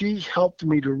lyrics. She helped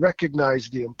me to recognize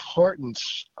the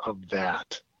importance of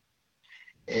that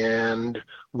and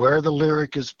where the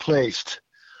lyric is placed.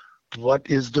 what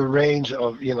is the range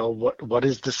of, what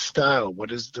is the style?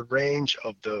 What is the range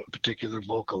of the particular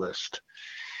vocalist?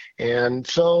 And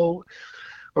so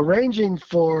arranging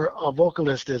for a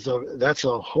vocalist that's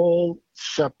a whole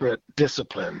separate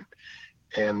discipline,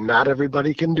 and not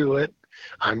everybody can do it.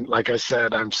 Like I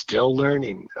said, I'm still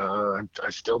learning. I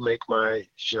still make my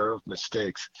share of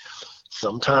mistakes.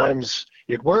 Sometimes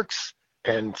it works,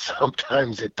 and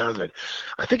sometimes it doesn't.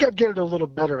 I think I'm getting a little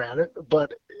better at it,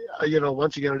 but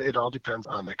once again, it all depends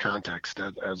on the context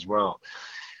as well.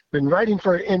 Been writing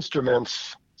for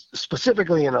instruments,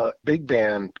 specifically in a big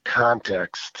band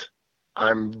context,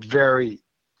 I'm very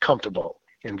comfortable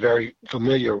and very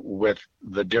familiar with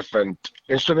the different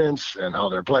instruments and how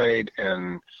they're played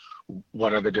and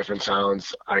what are the different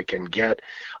sounds I can get.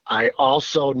 I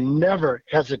also never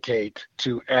hesitate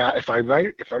to if I'm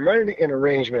writing an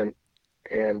arrangement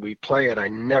and we play it, I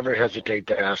never hesitate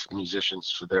to ask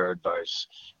musicians for their advice.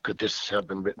 Could this have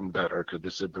been written better? Could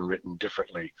this have been written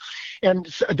differently? And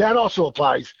that also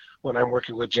applies when I'm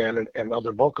working with Janet and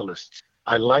other vocalists.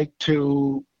 I like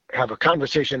to have a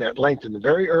conversation at length and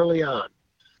very early on,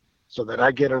 so that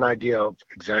I get an idea of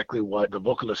exactly what the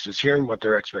vocalist is hearing, what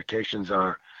their expectations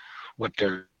are, what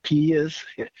their key is,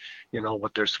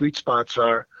 what their sweet spots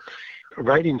are.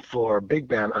 Writing for a big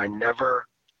band, I never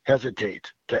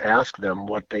hesitate to ask them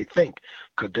what they think.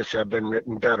 Could this have been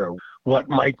written better? What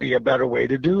might be a better way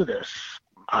to do this?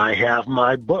 I have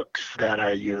my books that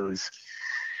I use,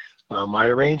 my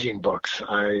arranging books.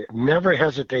 I never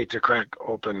hesitate to crack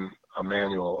open a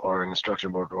manual or an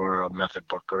instruction book or a method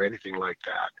book or anything like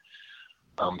that.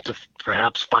 To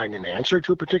perhaps find an answer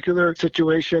to a particular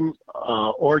situation,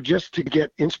 or just to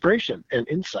get inspiration and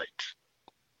insights.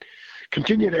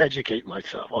 Continue to educate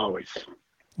myself always.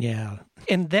 Yeah,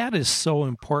 and that is so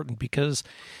important, because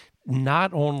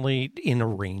not only in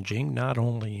arranging, not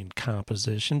only in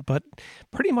composition, but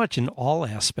pretty much in all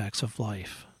aspects of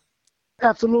life.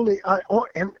 Absolutely.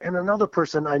 And another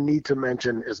person I need to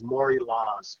mention is Maury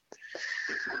Laws.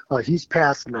 He's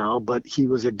passed now, but he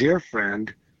was a dear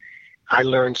friend. I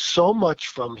learned so much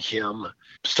from him,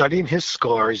 studying his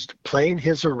scores, playing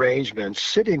his arrangements,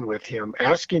 sitting with him,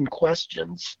 asking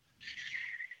questions.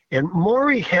 And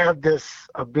Maury had this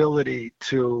ability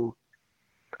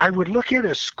I would look at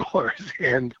his scores,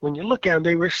 and when you look at them,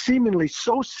 they were seemingly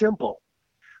so simple,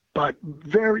 but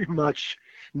very much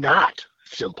not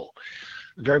simple,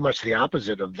 very much the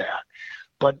opposite of that.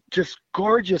 But just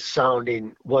gorgeous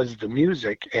sounding was the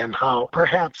music, and how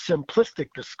perhaps simplistic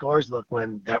the scores look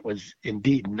when that was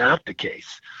indeed not the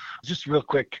case. Just real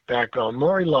quick background.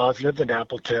 Maury Laws lived in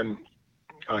Appleton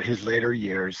his later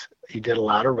years. He did a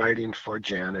lot of writing for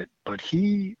Janet, but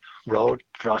he wrote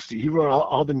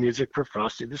all the music for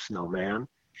Frosty the Snowman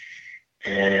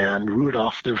and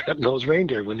Rudolph the Red-Nosed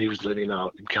Reindeer when he was living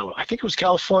out in I think it was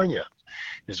California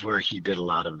is where he did a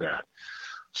lot of that.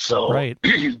 So, right.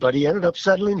 But he ended up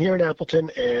settling here in Appleton,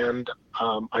 and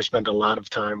I spent a lot of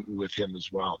time with him as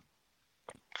well.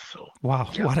 So, wow,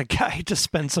 yeah. What a guy to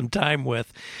spend some time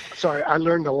with. Sorry, I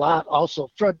learned a lot. Also,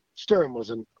 Fred Sturm was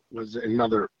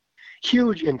another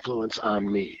huge influence on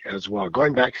me as well.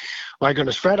 Going back, my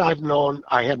goodness, Fred I had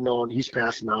known, he's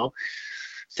passed now,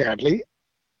 sadly.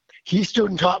 He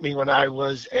student taught me when I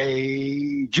was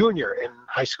a junior in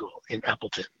high school in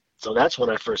Appleton. So that's when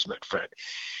I first met Fred.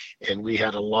 And we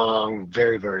had a long,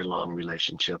 very, very long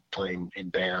relationship playing in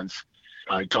bands.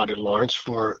 I taught at Lawrence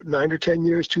for 9 or 10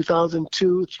 years,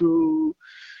 2002 through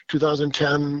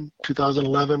 2010,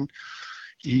 2011.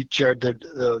 He chaired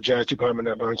the jazz department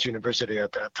at Lawrence University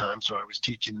at that time, so I was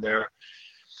teaching there.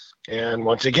 And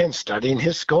once again, studying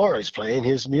his scores, playing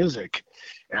his music,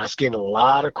 asking a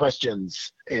lot of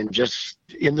questions, and just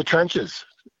in the trenches,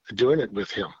 doing it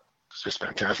with him. It's just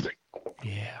fantastic.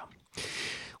 Yeah.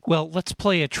 Well, let's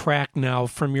play a track now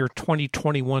from your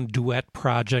 2021 duet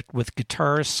project with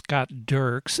guitarist Scott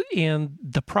Dirks, and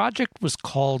the project was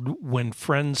called When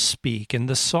Friends Speak, and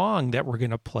the song that we're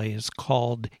going to play is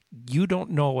called You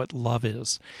Don't Know What Love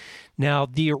Is. Now,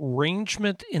 the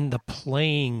arrangement in the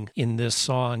playing in this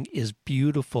song is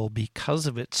beautiful because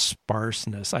of its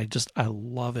sparseness. I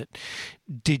love it.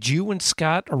 Did you and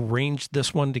Scott arrange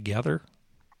this one together?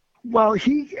 Well,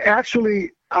 he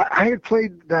actually, I had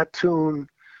played that tune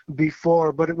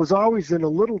before, but it was always in a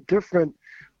little different,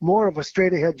 more of a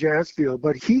straight ahead jazz feel.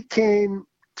 But he came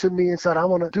to me and said, I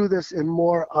want to do this in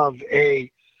more of a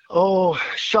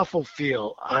shuffle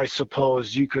feel, I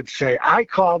suppose you could say. I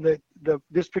called it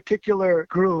this particular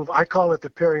groove, I call it the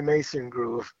Perry Mason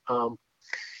groove.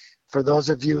 For those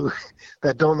of you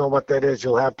that don't know what that is,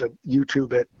 you'll have to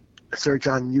YouTube it, search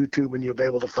on YouTube, and you'll be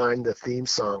able to find the theme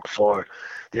song for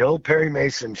the old Perry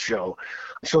Mason show.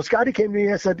 So Scotty came to me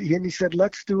and he said,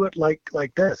 let's do it like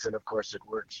this. And of course it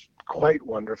works quite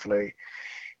wonderfully.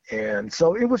 And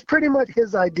so it was pretty much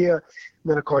his idea. And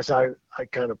then of course I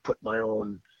kind of put my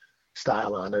own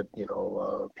style on it,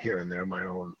 here and there, my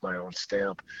own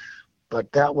stamp.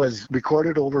 But that was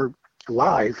recorded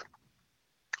live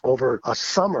over a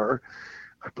summer.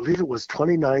 I believe it was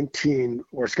 2019,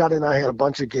 where Scott and I had a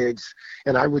bunch of gigs,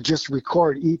 and I would just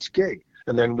record each gig,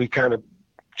 and then we kind of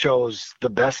chose the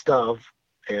best of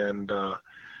and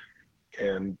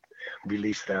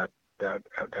released that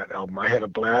album. I had a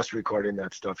blast recording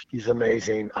that stuff. He's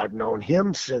amazing. I've known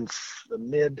him since the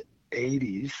mid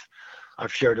 '80s.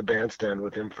 I've shared a bandstand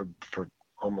with him for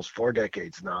almost 4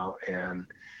 decades now, and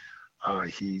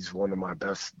he's one of my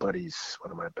best buddies,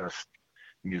 one of my best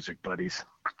music buddies.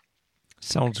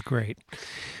 Sounds great.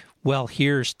 Well,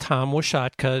 here's Tom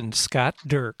WASHATKA and Scott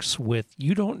Dirks with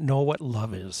You Don't Know What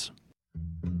Love Is.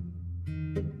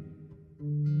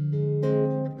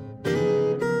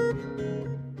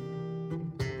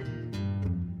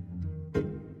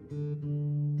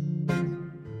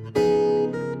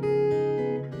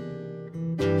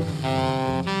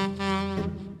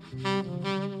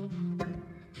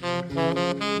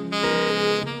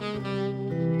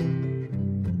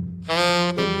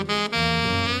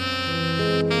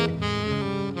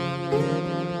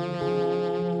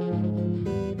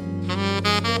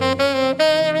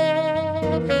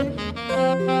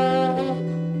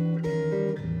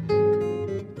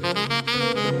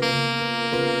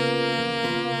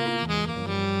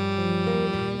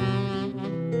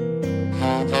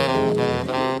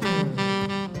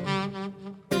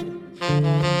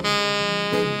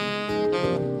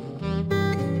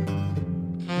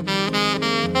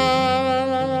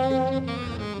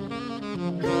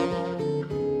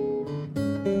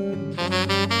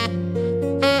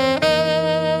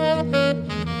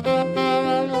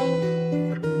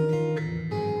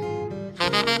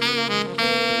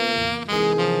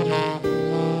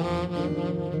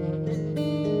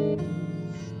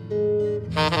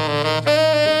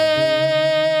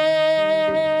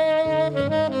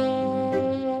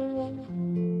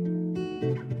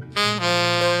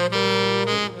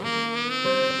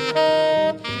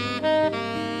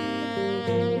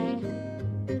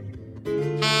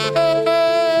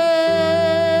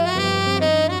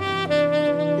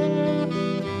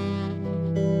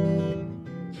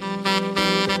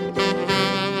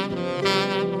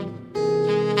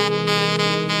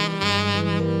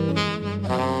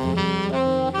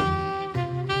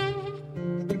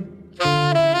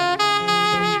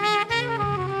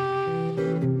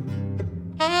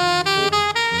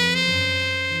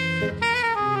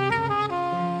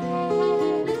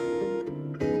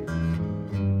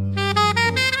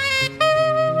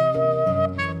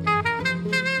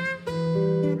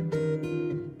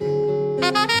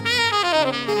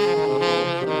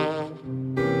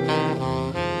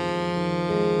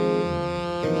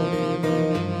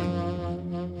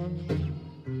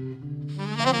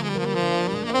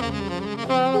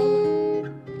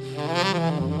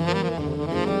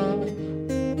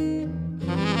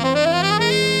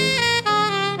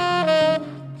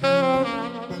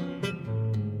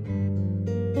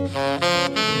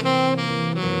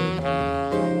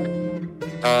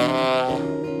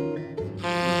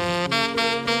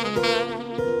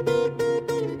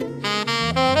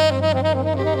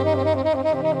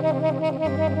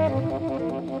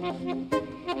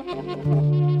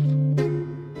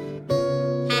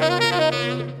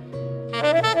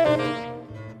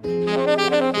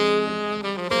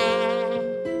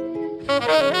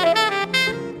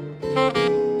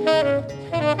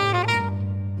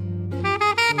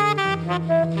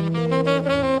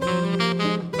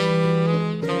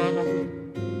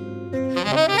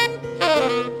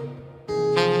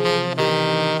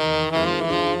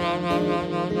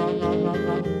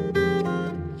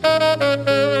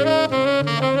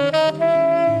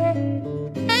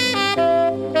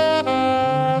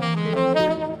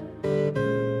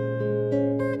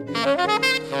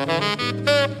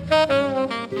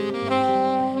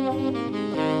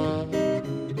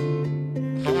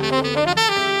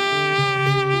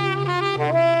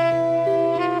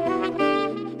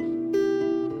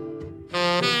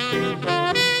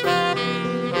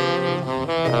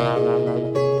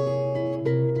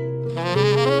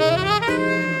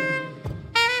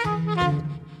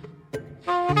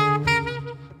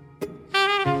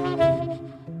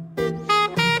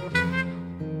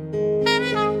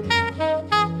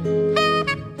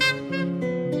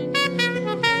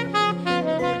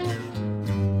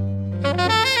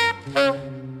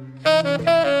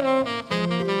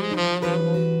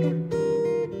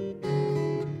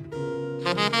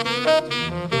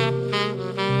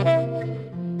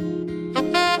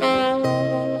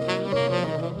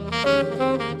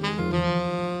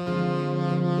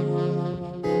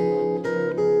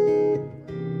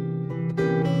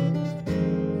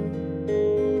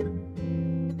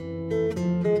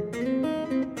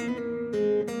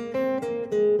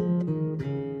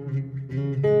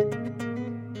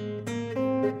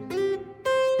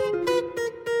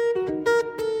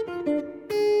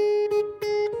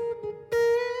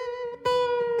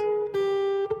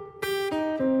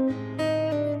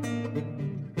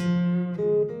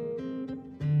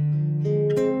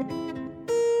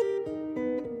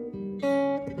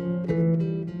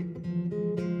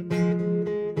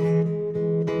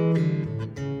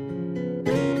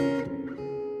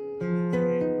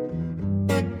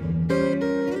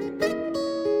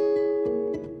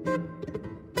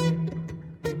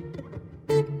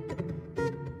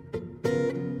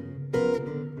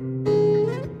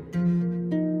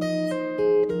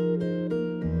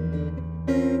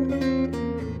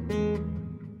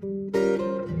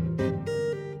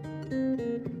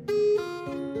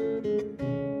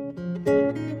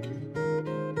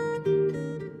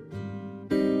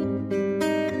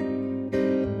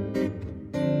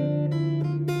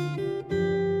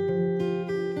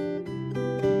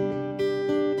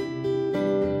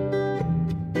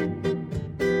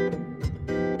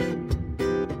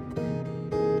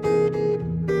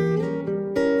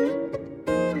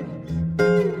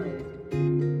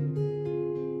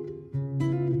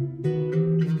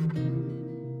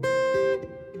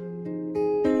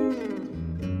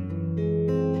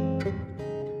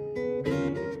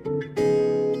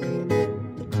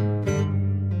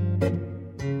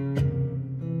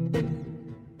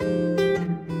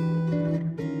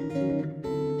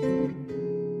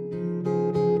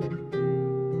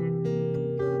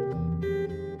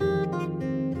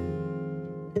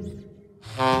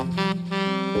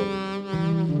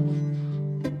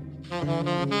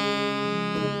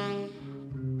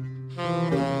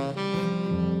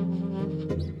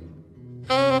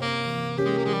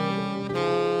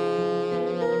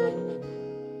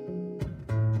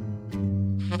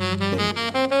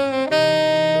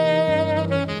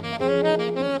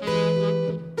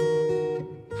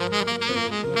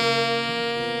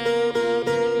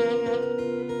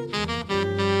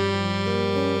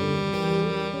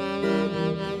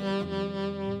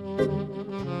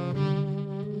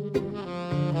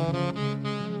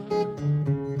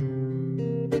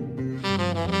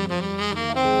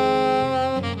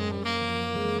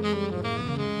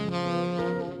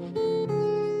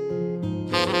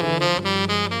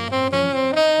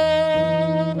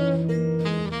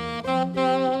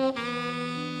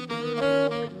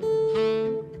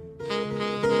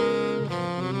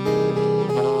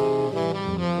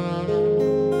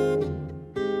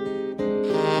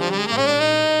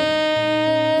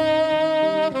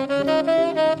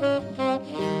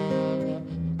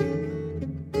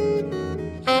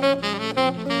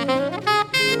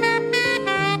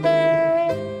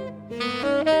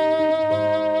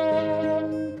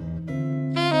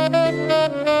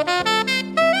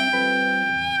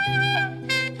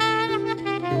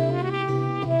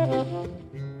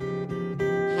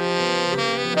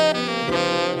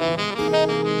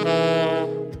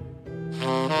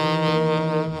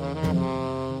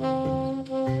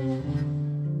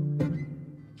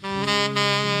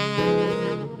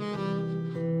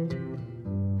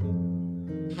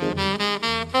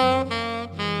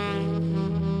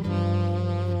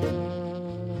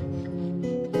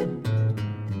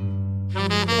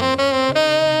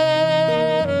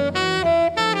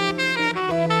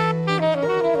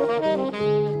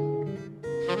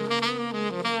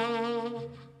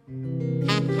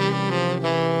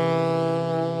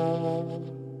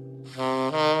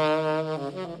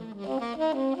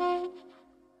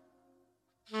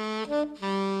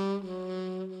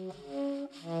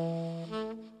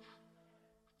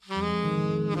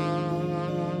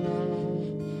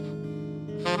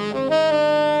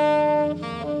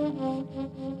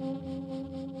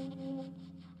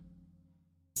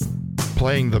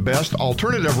 Playing the best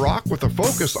alternative rock with a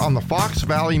focus on the Fox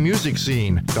Valley music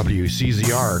scene.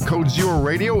 WCZR Code Zero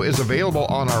Radio is available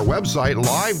on our website,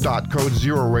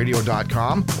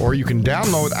 live.codezeroradio.com, or you can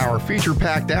download our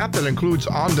feature-packed app that includes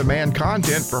on-demand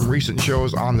content from recent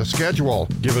shows on the schedule.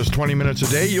 Give us 20 minutes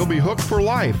a day, you'll be hooked for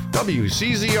life.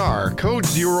 WCZR Code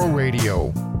Zero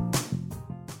Radio.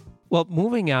 Well,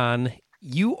 moving on,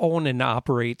 you own and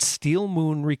operate Steel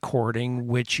Moon Recording,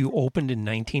 which you opened in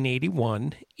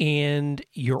 1981, and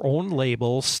your own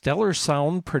label, Stellar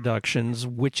Sound Productions,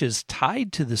 which is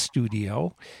tied to the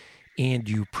studio, and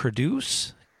you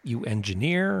produce, you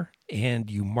engineer,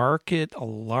 and you market a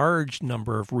large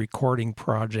number of recording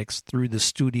projects through the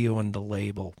studio and the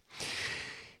label.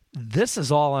 This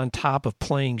is all on top of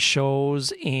playing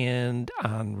shows and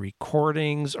on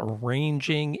recordings,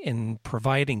 arranging and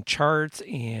providing charts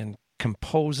and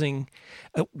composing.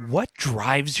 What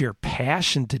drives your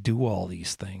passion to do all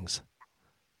these things?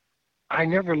 I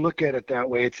never look at it that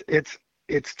way.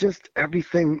 It's just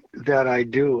everything that I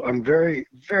do. I'm very,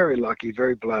 very lucky,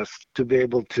 very blessed to be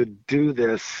able to do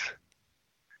this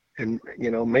and,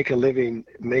 make a living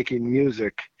making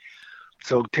music.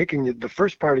 So taking the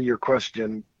first part of your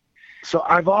question, so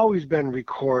I've always been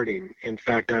recording. In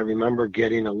fact, I remember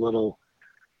getting a little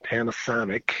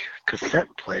Panasonic cassette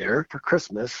player for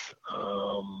Christmas,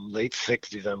 late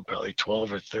 60s. I'm probably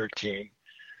 12 or 13.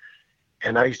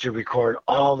 And I used to record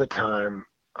all the time.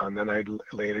 And then I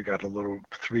later got a little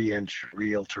 3-inch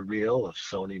reel-to-reel of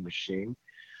Sony machine.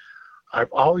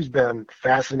 I've always been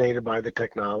fascinated by the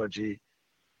technology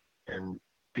and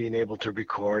being able to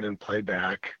record and play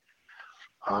back.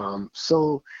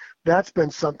 So that's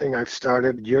been something I've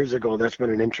started years ago. That's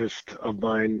been an interest of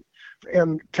mine,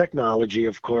 and technology,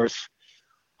 of course.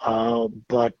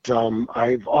 But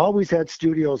I've always had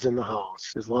studios in the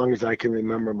house, as long as I can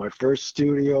remember. My first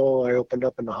studio I opened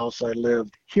up in the house I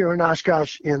lived here in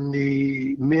Oshkosh in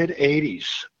the mid-'80s,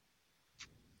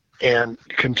 and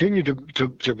continued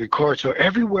to record. So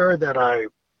everywhere that I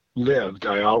lived,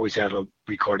 I always had a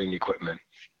recording equipment,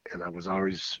 and I was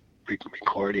always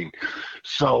recording.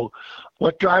 So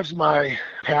what drives my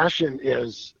passion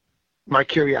is my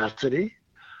curiosity.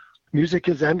 Music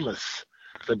is endless.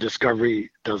 The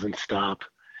discovery doesn't stop.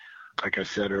 Like I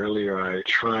said earlier, I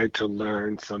try to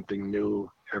learn something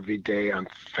new every day. I'm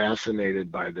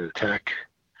fascinated by the tech,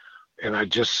 and I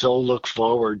just so look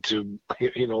forward to,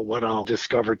 what I'll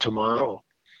discover tomorrow.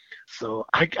 So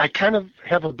I kind of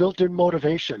have a built-in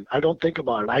motivation. I don't think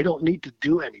about it. I don't need to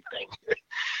do anything.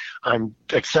 I'm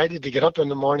excited to get up in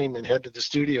the morning and head to the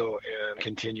studio and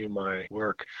continue my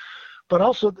work. But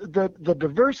also the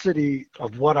diversity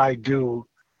of what I do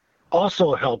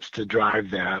also helps to drive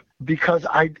that, because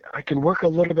I can work a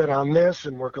little bit on this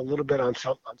and work a little bit on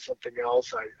something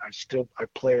else. I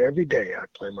play every day. I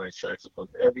play my saxophone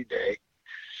every day.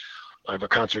 I have a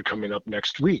concert coming up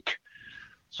next week,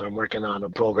 so I'm working on a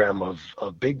program of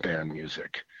big band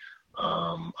music.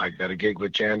 I got a gig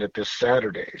with Janet this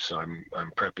Saturday, so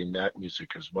I'm prepping that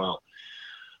music as well.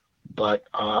 But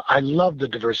I love the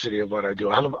diversity of what I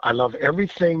do. I love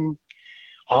everything,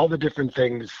 all the different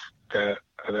things that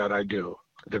I do.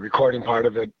 The recording part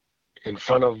of it, in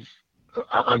front of,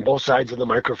 on both sides of the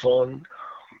microphone.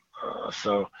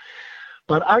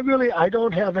 But I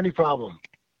don't have any problem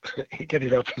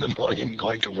getting up in the morning and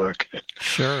going to work.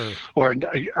 Sure. Or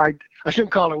I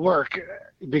shouldn't call it work,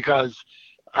 because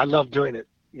I love doing it,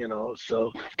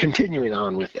 so continuing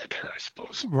on with it, I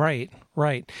suppose. Right.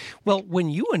 Well, when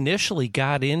you initially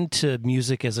got into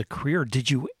music as a career, did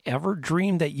you ever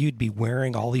dream that you'd be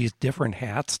wearing all these different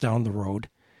hats down the road?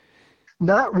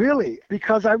 Not really,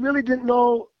 because I really didn't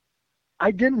know.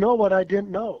 I didn't know what I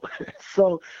didn't know.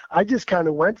 So I just kind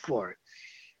of went for it.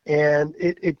 And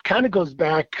it kind of goes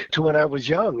back to when I was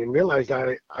young and realized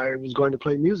I was going to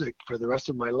play music for the rest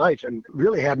of my life, and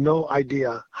really had no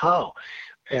idea how.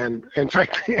 And in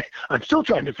fact, I'm still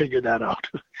trying to figure that out.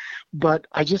 But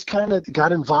I just kind of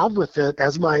got involved with it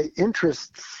as my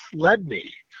interests led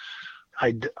me.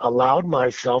 I allowed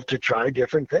myself to try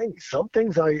different things. Some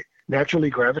things I naturally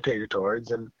gravitated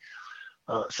towards, and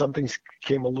some things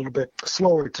came a little bit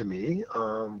slower to me,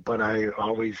 but I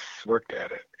always worked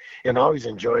at it and always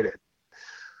enjoyed it.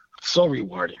 So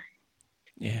rewarding.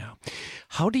 Yeah.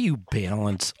 How do you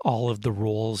balance all of the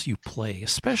roles you play,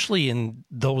 especially in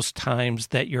those times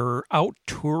that you're out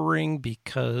touring,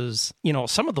 because,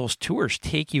 some of those tours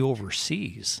take you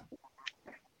overseas?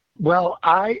 Well,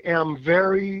 I am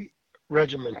very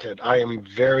regimented. I am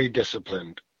very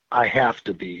disciplined. I have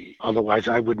to be. Otherwise,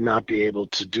 I would not be able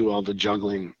to do all the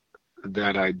juggling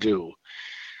that I do.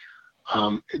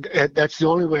 That's the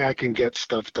only way I can get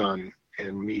stuff done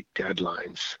and meet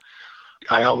deadlines.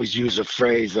 I always use a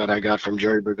phrase that I got from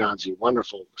Jerry Bergonzi,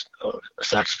 wonderful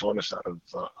saxophonist out of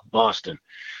Boston.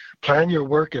 Plan your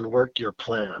work and work your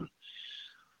plan.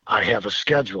 I have a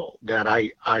schedule that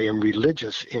I am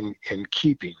religious in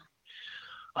keeping.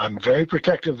 I'm very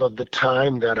protective of the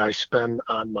time that I spend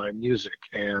on my music.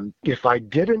 And if I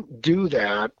didn't do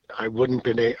that, I wouldn't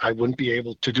be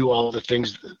able to do all the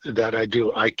things that I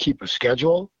do. I keep a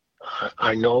schedule.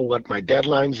 I know what my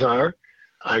deadlines are.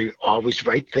 I always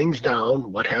write things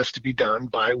down, what has to be done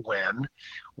by when,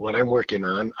 what I'm working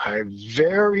on. I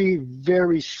very,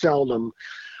 very seldom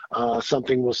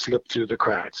something will slip through the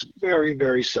cracks. Very,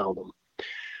 very seldom.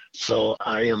 So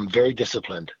I am very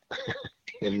disciplined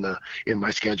in my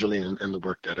scheduling and the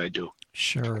work that I do.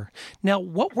 Sure. Now,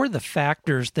 what were the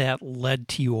factors that led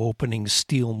to you opening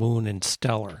Steel Moon and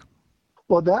Stellar?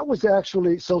 Well, that was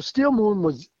actually, so Steel Moon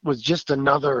was just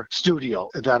another studio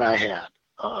that I had.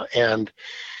 And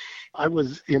I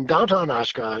was in downtown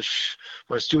Oshkosh.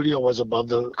 My studio was above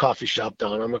the coffee shop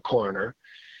down on the corner.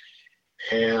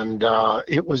 And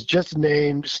it was just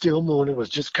named Steel Moon. It was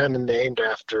just kind of named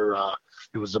after,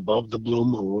 it was above the blue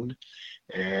moon.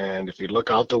 And if you look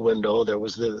out the window,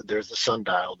 there's the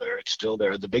sundial there. It's still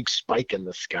there, the big spike in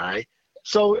the sky.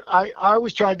 So I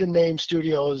always tried to name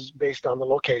studios based on the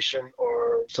location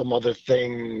or some other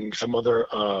thing, some other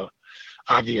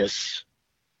obvious,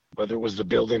 whether it was the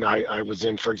building I was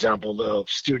in. For example, the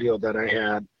studio that I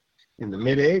had in the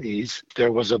mid-'80s,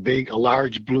 there was a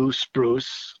large blue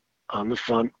spruce on the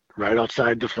front, right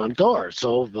outside the front door.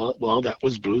 So, well, that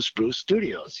was Blue Spruce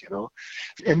Studios,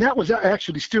 And that was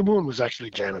actually, Steel Moon was actually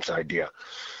Janet's idea.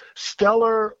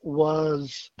 Stellar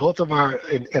was both of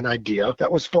an idea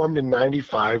that was formed in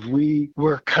 95. We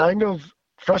were kind of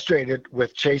frustrated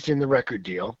with chasing the record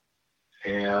deal,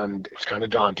 and it's kind of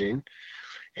daunting.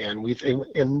 And we think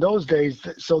in those days,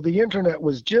 so the internet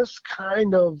was just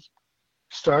kind of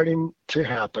starting to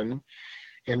happen,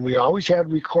 and we always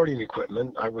had recording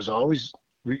equipment. I was always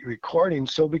recording,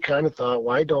 so we kind of thought,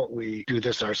 why don't we do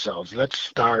this ourselves? Let's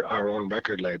start our own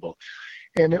record label.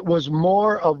 And it was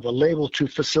more of a label to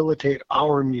facilitate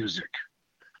our music.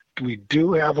 We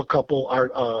do have a couple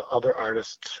other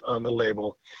artists on the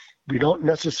label. We don't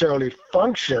necessarily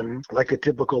function like a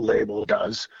typical label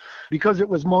does, because it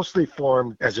was mostly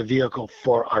formed as a vehicle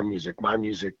for our music, my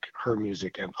music, her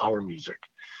music, and our music.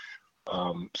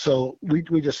 So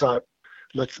we just thought,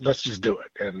 let's just do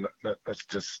it, and let's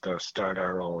just start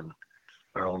our own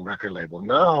record label.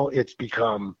 Now it's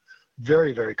become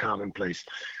very, very commonplace.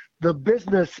 The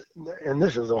business, and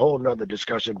this is a whole nother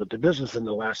discussion, but the business in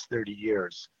the last 30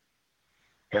 years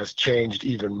has changed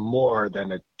even more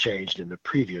than it changed in the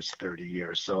previous 30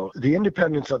 years. So the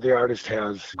independence of the artist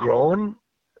has grown,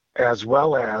 as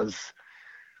well as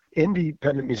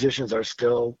independent musicians are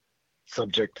still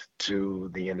subject to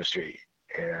the industry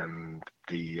and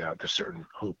the certain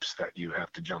hoops that you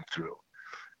have to jump through.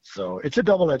 So it's a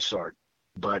double-edged sword.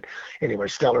 But anyway,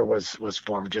 Stellar was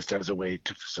formed just as a way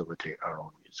to facilitate our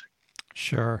own music.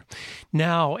 Sure.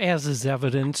 Now, as is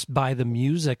evidenced by the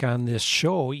music on this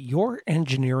show, your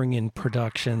engineering and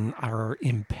production are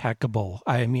impeccable.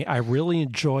 I mean, I really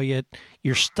enjoy it.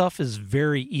 Your stuff is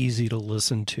very easy to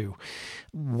listen to.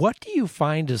 What do you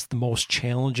find is the most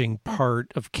challenging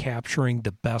part of capturing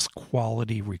the best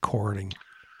quality recording?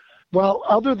 Well,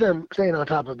 other than staying on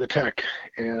top of the tech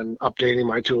and updating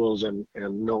my tools and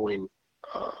knowing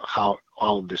how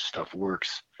all of this stuff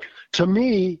works, to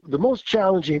me, the most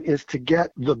challenging is to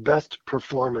get the best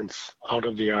performance out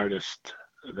of the artist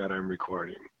that I'm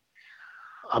recording.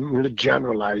 I'm going to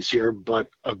generalize here, but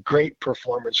a great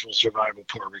performance will survive a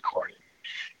poor recording.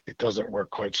 It doesn't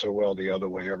work quite so well the other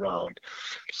way around.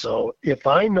 So if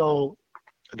I know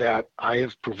that I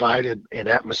have provided an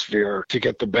atmosphere to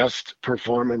get the best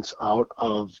performance out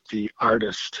of the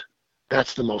artist,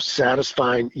 that's the most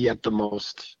satisfying, yet the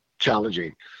most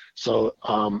challenging. So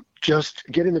just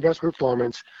getting the best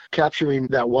performance, capturing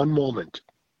that one moment,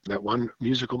 that one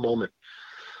musical moment.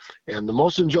 And the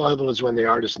most enjoyable is when the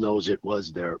artist knows it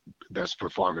was their best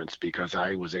performance because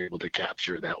I was able to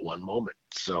capture that one moment.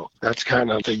 So that's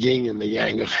kind of the yin and the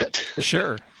yang of it.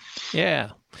 Sure.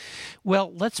 Yeah.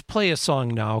 Well, let's play a song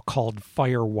now called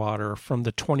Firewater from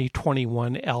the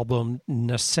 2021 album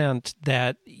Nascent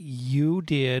that you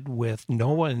did with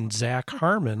Noah and Zach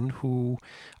Harmon, who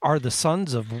are the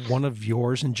sons of one of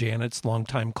yours and Janet's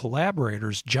longtime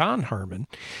collaborators, John Harmon.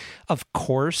 Of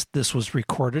course, this was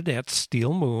recorded at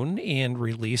Steel Moon and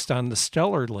released on the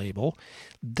Stellar label.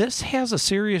 This has a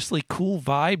seriously cool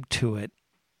vibe to it.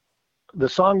 The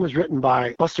song was written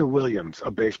by Buster Williams, a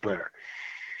bass player.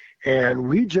 And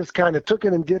we just kind of took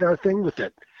it and did our thing with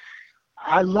it.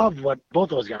 I love what both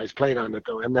those guys played on it,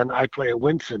 though. And then I play a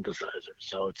wind synthesizer.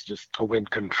 So it's just a wind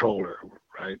controller,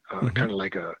 right? Kind of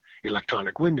like a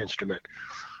electronic wind instrument.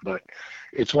 But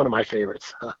it's one of my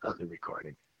favorites of the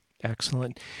recording.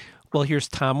 Excellent. Well, here's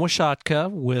Tom WASHATKA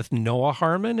with Noah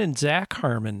Harmon and Zach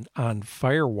Harmon on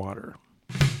Firewater.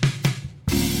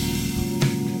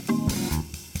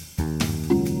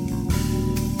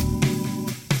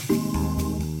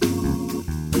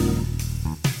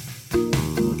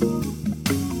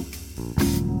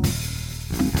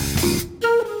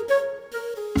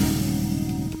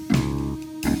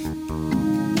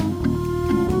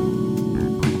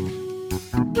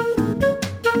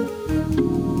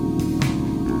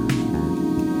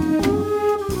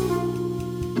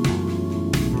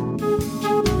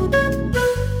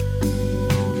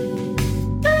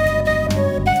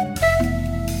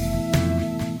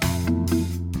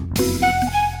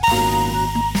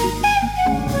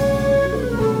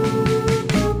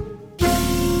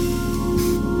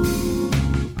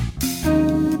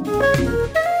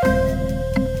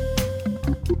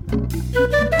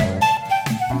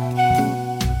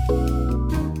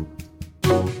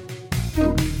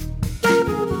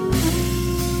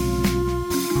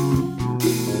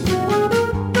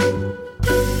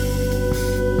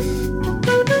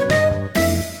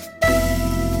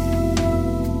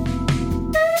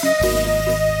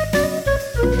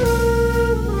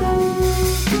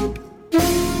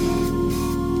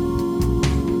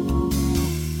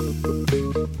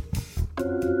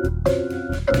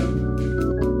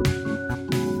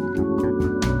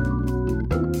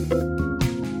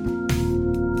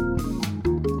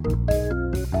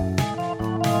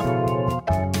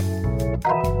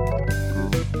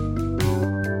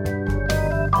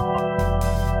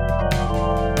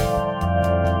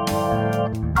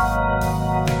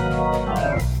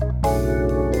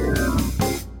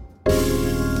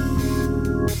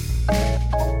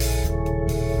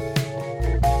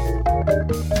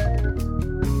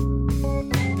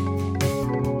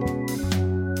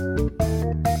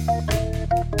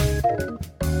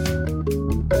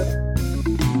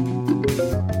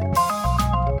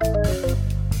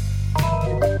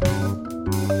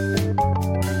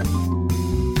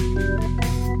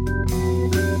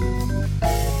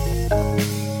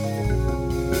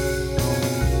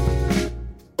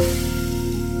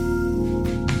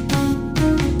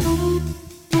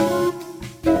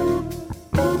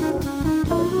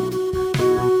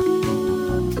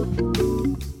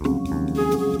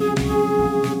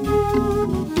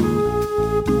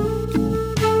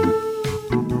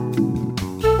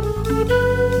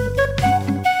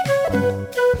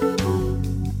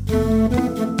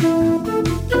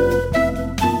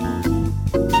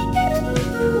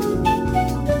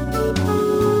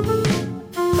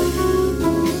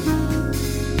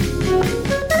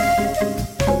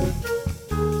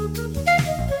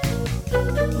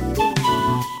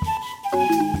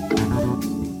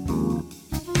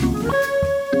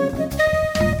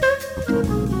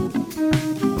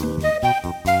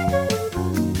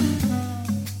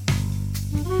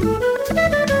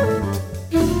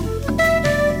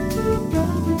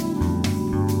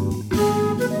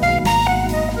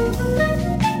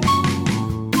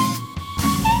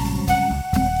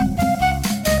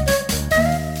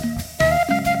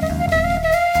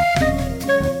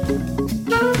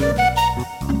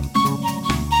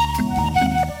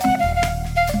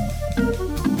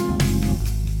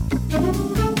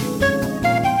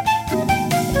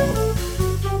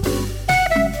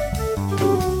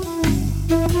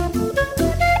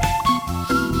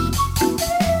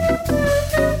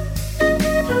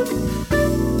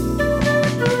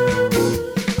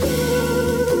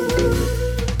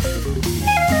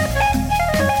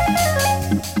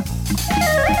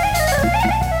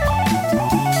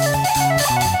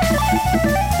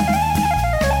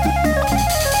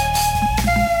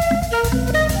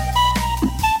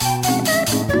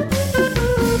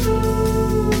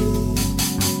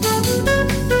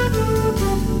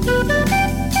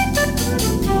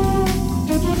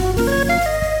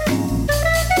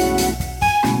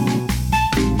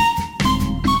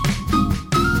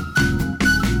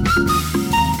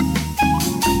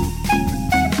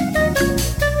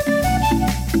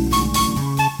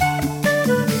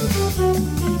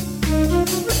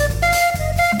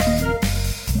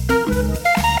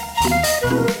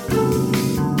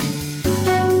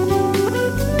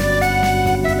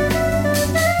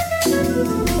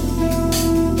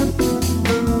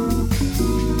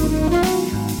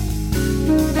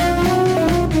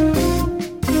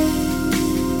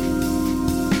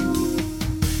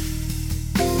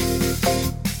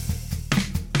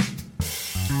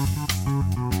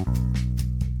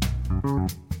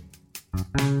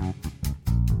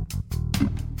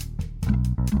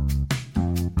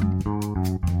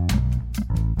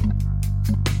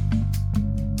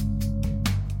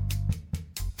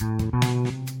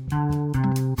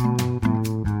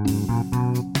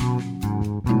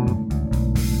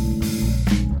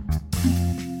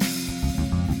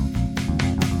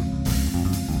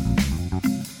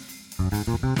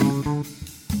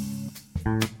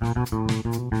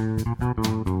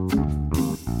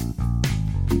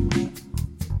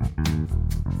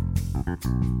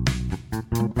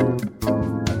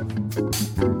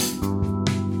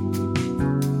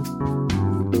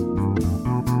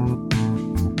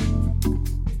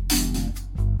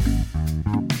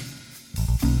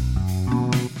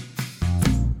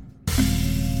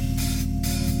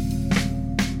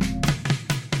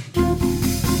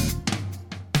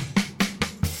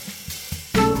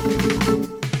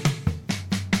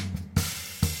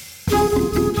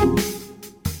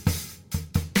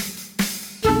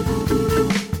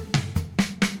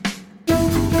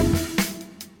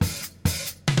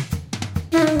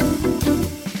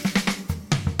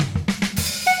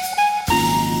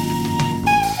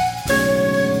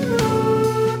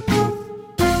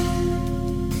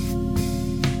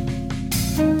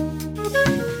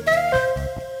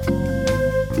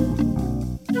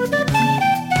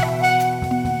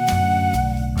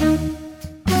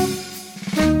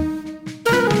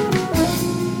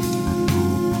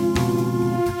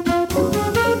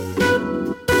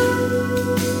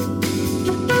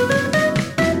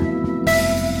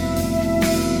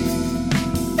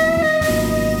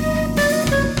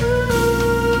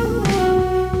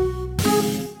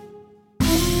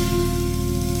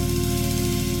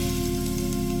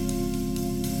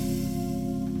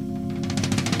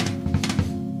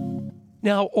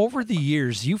 Now, over the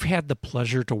years, you've had the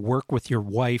pleasure to work with your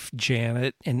wife,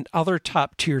 Janet, and other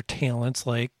top-tier talents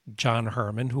like John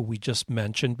Harmon, who we just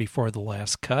mentioned before the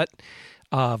last cut,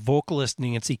 vocalist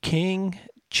Nancy King,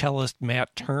 cellist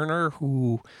Matt Turner,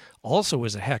 who also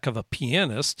is a heck of a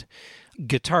pianist,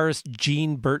 guitarist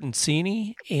Gene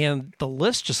Bertoncini, and the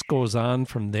list just goes on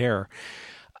from there.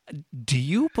 Do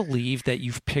you believe that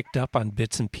you've picked up on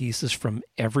bits and pieces from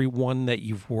everyone that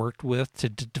you've worked with to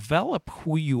develop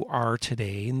who you are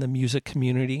today in the music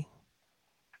community?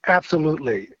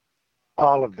 Absolutely.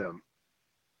 All of them.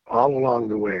 All along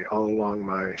the way, all along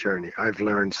my journey, I've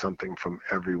learned something from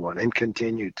everyone and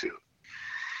continue to.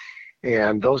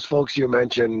 And those folks you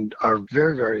mentioned are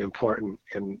very, very important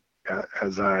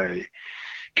as I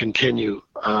continue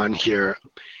on here.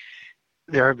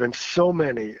 There have been so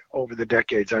many over the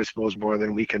decades, I suppose more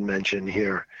than we can mention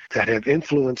here, that have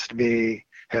influenced me,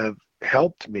 have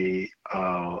helped me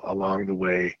along the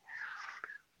way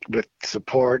with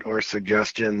support or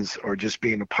suggestions or just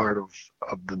being a part of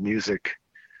the music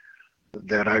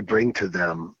that I bring to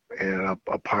them and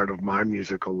a part of my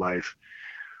musical life.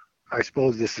 I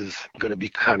suppose this is going to be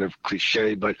kind of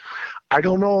cliche, but I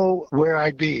don't know where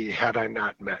I'd be had I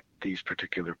not met these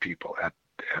particular people at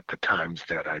the times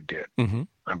that I did. Mm-hmm.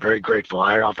 I'm very grateful.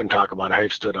 I often talk about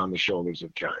I've stood on the shoulders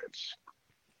of giants.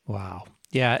 Wow.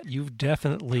 Yeah, you've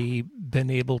definitely been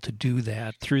able to do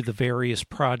that through the various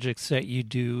projects that you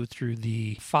do, through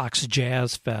the Fox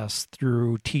Jazz Fest,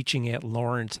 through teaching at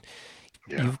Lawrence.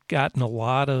 Yeah. You've gotten a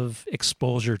lot of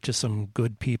exposure to some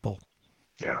good people.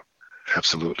 Yeah,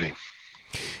 absolutely.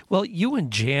 Well, you and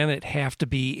Janet have to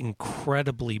be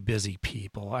incredibly busy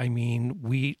people. I mean,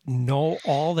 we know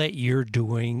all that you're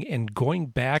doing, and going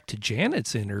back to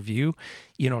Janet's interview,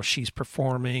 you know, she's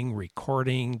performing,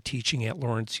 recording, teaching at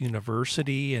Lawrence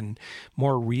University, and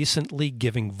more recently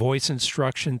giving voice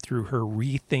instruction through her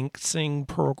Rethink Sing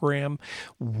program.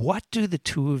 What do the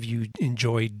two of you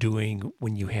enjoy doing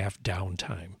when you have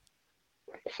downtime?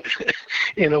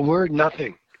 In a word,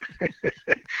 nothing.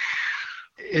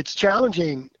 It's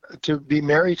challenging to be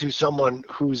married to someone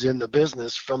who's in the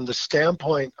business from the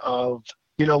standpoint of,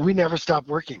 you know, we never stop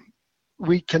working.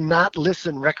 We cannot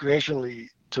listen recreationally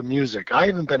to music. I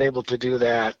haven't been able to do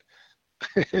that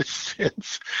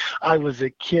since I was a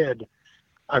kid.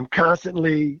 I'm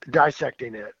constantly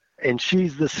dissecting it, and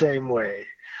she's the same way.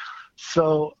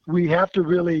 So we have to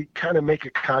really kind of make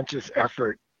a conscious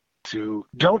effort to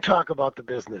don't talk about the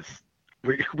business.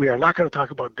 We are not going to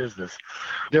talk about business.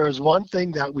 There is one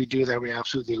thing that we do that we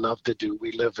absolutely love to do.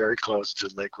 We live very close to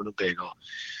Lake Winnebago.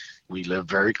 We live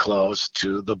very close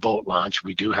to the boat launch.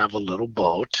 We do have a little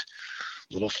boat,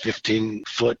 little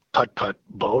 15-foot putt-putt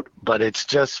boat, but it's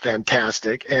just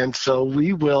fantastic. And so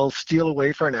we will steal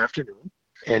away for an afternoon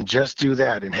and just do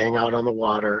that and hang out on the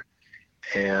water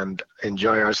and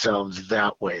enjoy ourselves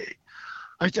that way.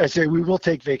 I say we will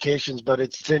take vacations, but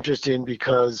it's interesting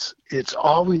because it's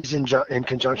always in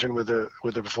conjunction with a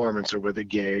performance or with a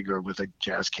gig or with a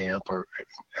jazz camp or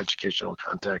educational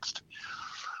context.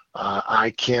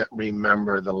 I can't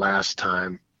remember the last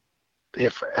time,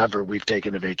 if ever, we've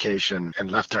taken a vacation and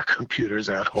left our computers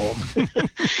at home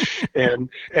and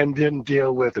didn't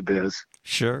deal with the biz.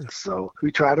 Sure. So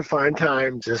we try to find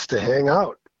time just to hang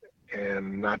out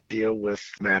and not deal with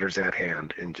matters at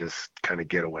hand and just kind of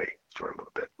get away. for a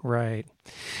little bit. Right.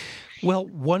 Well,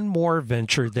 one more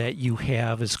venture that you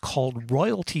have is called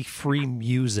royalty-free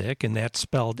music, and that's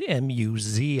spelled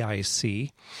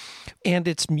M-U-Z-I-C. And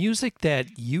it's music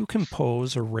that you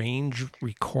compose, arrange,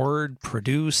 record,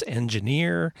 produce,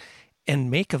 engineer,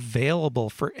 and make available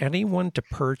for anyone to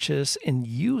purchase and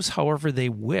use however they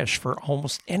wish for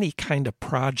almost any kind of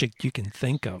project you can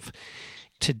think of.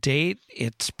 To date,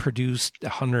 it's produced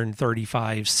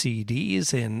 135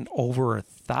 CDs and over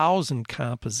 1,000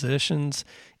 compositions.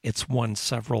 It's won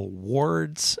several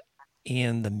awards,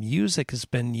 and the music has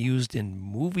been used in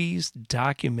movies,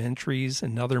 documentaries,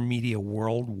 and other media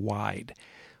worldwide.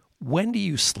 When do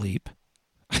you sleep?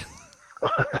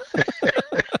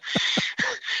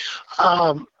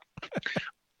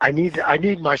 I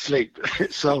need my sleep.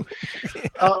 So,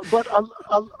 but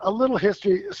a little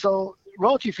history. So,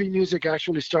 royalty-free music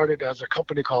actually started as a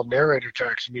company called Narrator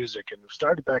Tracks Music, and it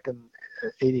started back in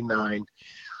 '89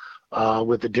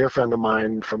 with a dear friend of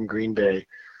mine from Green Bay.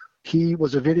 He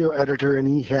was a video editor, and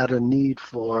he had a need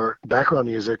for background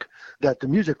music that the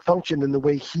music functioned in the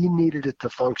way he needed it to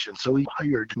function. So he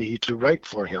hired me to write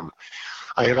for him.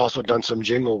 I had also done some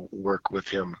jingle work with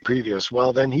him previous.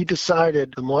 Well, then he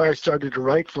decided, the more I started to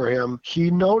write for him,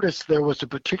 he noticed there was a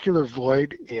particular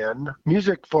void in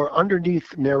music for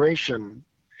underneath narration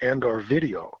and or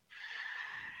video.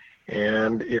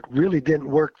 And it really didn't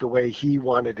work the way he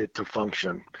wanted it to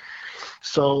function.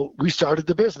 So we started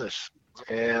the business.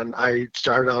 And I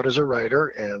started out as a writer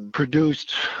and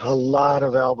produced a lot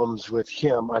of albums with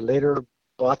him. I later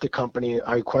bought the company.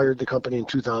 I acquired the company in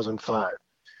 2005.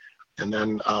 And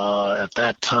then at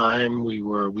that time,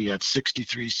 we had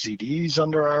 63 CDs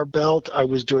under our belt. I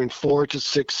was doing 4 to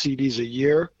 6 CDs a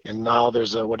year. And now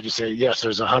there's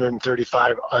there's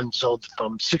 135 unsold.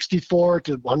 From 64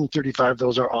 to 135,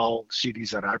 those are all CDs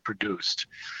that I produced.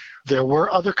 There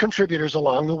were other contributors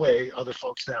along the way, other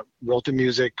folks that wrote the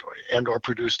music and or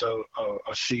produced a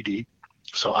CD.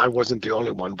 So I wasn't the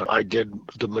only one, but I did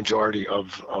the majority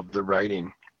of the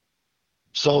writing.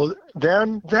 So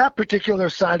then that particular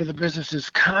side of the business is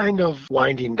kind of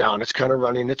winding down. It's kind of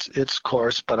running its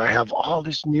course, but I have all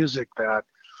this music that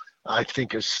I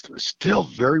think is still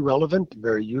very relevant,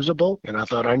 very usable, and I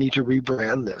thought I need to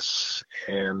rebrand this,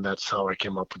 and that's how I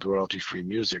came up with royalty-free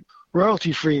music.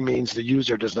 Royalty-free means the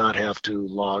user does not have to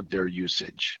log their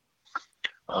usage.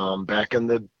 Back in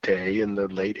the day, in the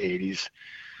late 80s,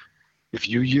 if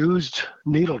you used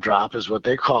needle drop is what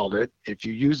they called it, if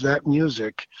you used that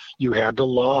music, you had to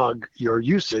log your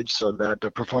usage so that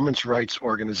the performance rights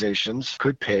organizations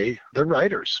could pay the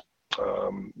writers,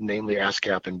 namely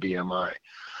ASCAP and BMI.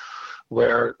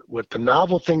 Where with the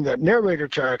novel thing that Narrator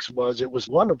Tracks was, it was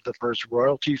one of the first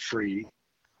royalty-free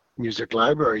music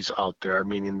libraries out there,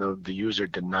 meaning the user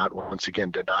did not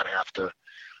have to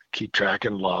keep track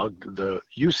and log the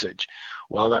usage.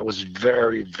 Well, that was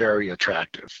very, very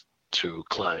attractive to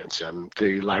clients, and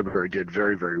the library did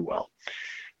very, very well,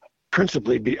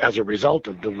 principally as a result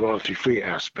of the royalty-free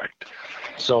aspect.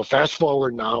 So fast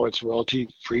forward now, it's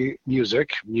royalty-free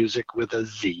music with a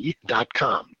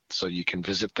Z.com. So you can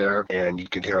visit there and you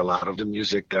can hear a lot of the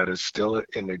music that is still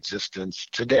in existence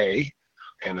today,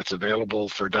 and it's available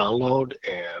for download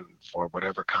and for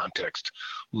whatever context.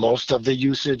 Most of the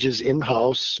usage is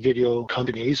in-house video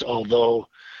companies, although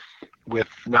with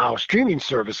now streaming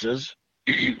services,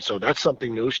 so that's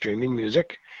something new, streaming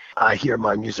music. I hear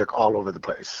my music all over the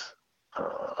place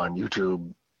on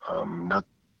YouTube, not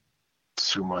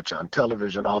too much on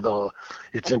television, although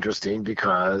it's interesting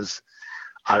because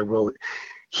I will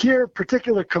hear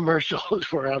particular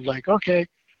commercials where I'm like, okay,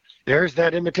 there's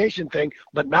that imitation thing,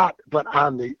 but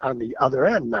on the other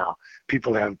end now,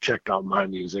 people have checked out my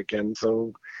music, and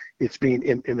so it's being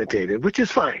imitated, which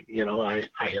is fine. I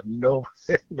have no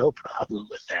problem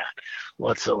with that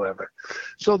whatsoever.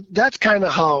 So that's kind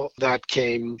of how that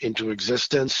came into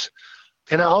existence.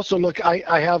 And I also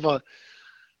I have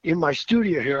in my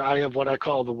studio here, I have what I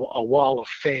call a wall of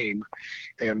fame,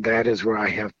 and that is where I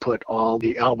have put all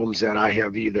the albums that I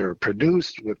have either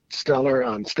produced with Stellar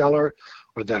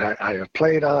or that I have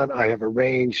played on, I have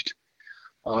arranged,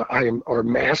 or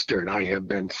mastered, I have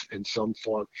been in some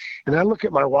form. And I look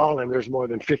at my wall, and there's more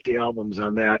than 50 albums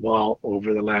on that wall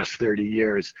over the last 30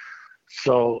 years.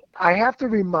 So I have to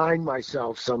remind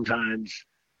myself sometimes,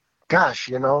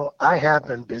 gosh, I have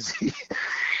been busy.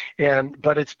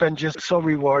 But it's been just so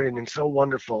rewarding and so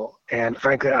wonderful. And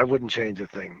frankly, I wouldn't change a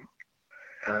thing.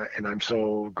 And I'm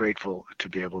so grateful to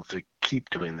be able to keep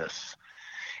doing this.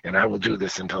 And I will do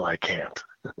this until I can't.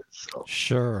 So.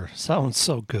 Sure. Sounds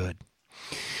so good.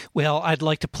 Well, I'd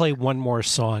like to play one more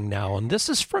song now, and this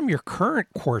is from your current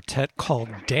quartet called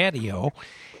Daddy-O,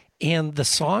 And the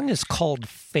song is called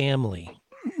Family.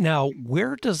 Now,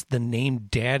 where does the name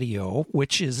Daddy-O,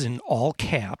 which is in all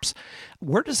caps,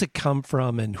 where does it come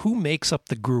from and who makes up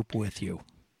the group with you?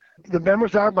 The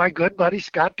members are my good buddy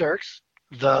Scott Dirks,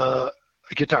 the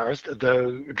guitarist.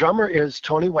 The drummer is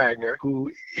Tony Wagner,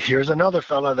 who here's another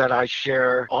fella that I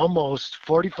share almost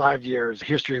 45 years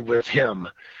history with him.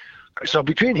 So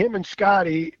between him and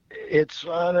Scotty, it's,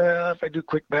 if I do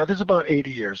quick math, it's about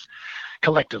 80 years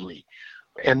collectively.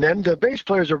 And then the bass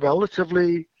player is a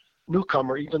relatively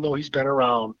newcomer, even though he's been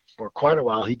around for quite a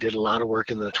while. He did a lot of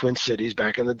work in the Twin Cities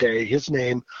back in the day. His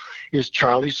name is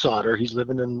Charlie Sauter. He's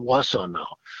living in Wausau now.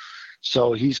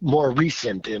 So he's more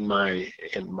recent in my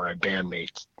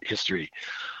bandmate history.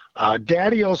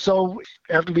 Daddy-O, so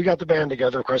after we got the band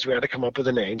together, of course, we had to come up with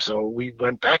a name. So we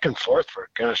went back and forth for,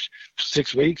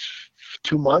 6 weeks,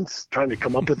 2 months, trying to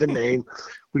come up with a name.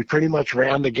 We pretty much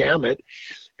ran the gamut.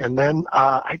 And then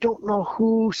I don't know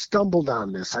who stumbled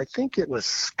on this. I think it was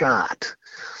Scott.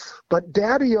 But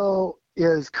Daddy-O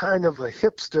is kind of a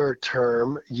hipster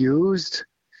term used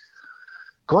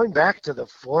going back to the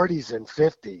 40s and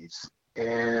 50s.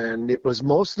 And it was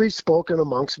mostly spoken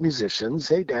amongst musicians.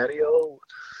 Hey, Daddy-O.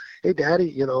 Hey,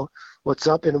 Daddy, what's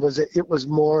up? And it was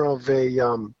more of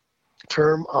a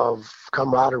term of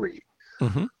camaraderie,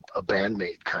 a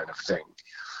bandmate kind of thing.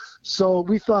 So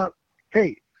we thought,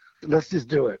 hey, let's just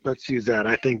do it. Let's use that.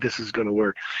 I think this is going to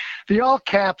work. The all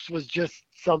caps was just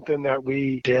something that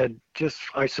we did just,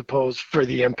 I suppose, for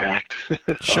the impact.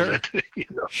 Sure. Of it,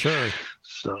 Sure.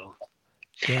 So.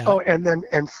 Yeah. Oh,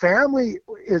 and Family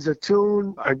is a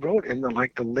tune I wrote in the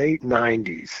late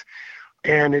 90s.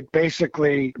 And it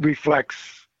basically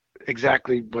reflects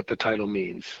exactly what the title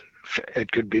means.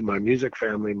 It could be my music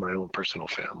family, my own personal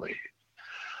family,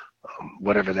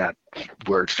 whatever that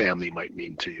word family might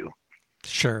mean to you.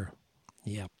 Sure.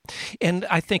 Yeah. And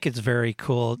I think it's very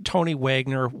cool. Tony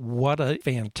Wagner, what a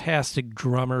fantastic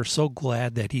drummer. So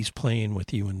glad that he's playing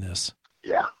with you in this.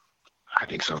 Yeah, I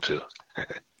think so too.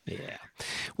 Yeah.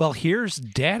 Well, here's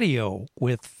Daddy-O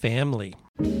with Family.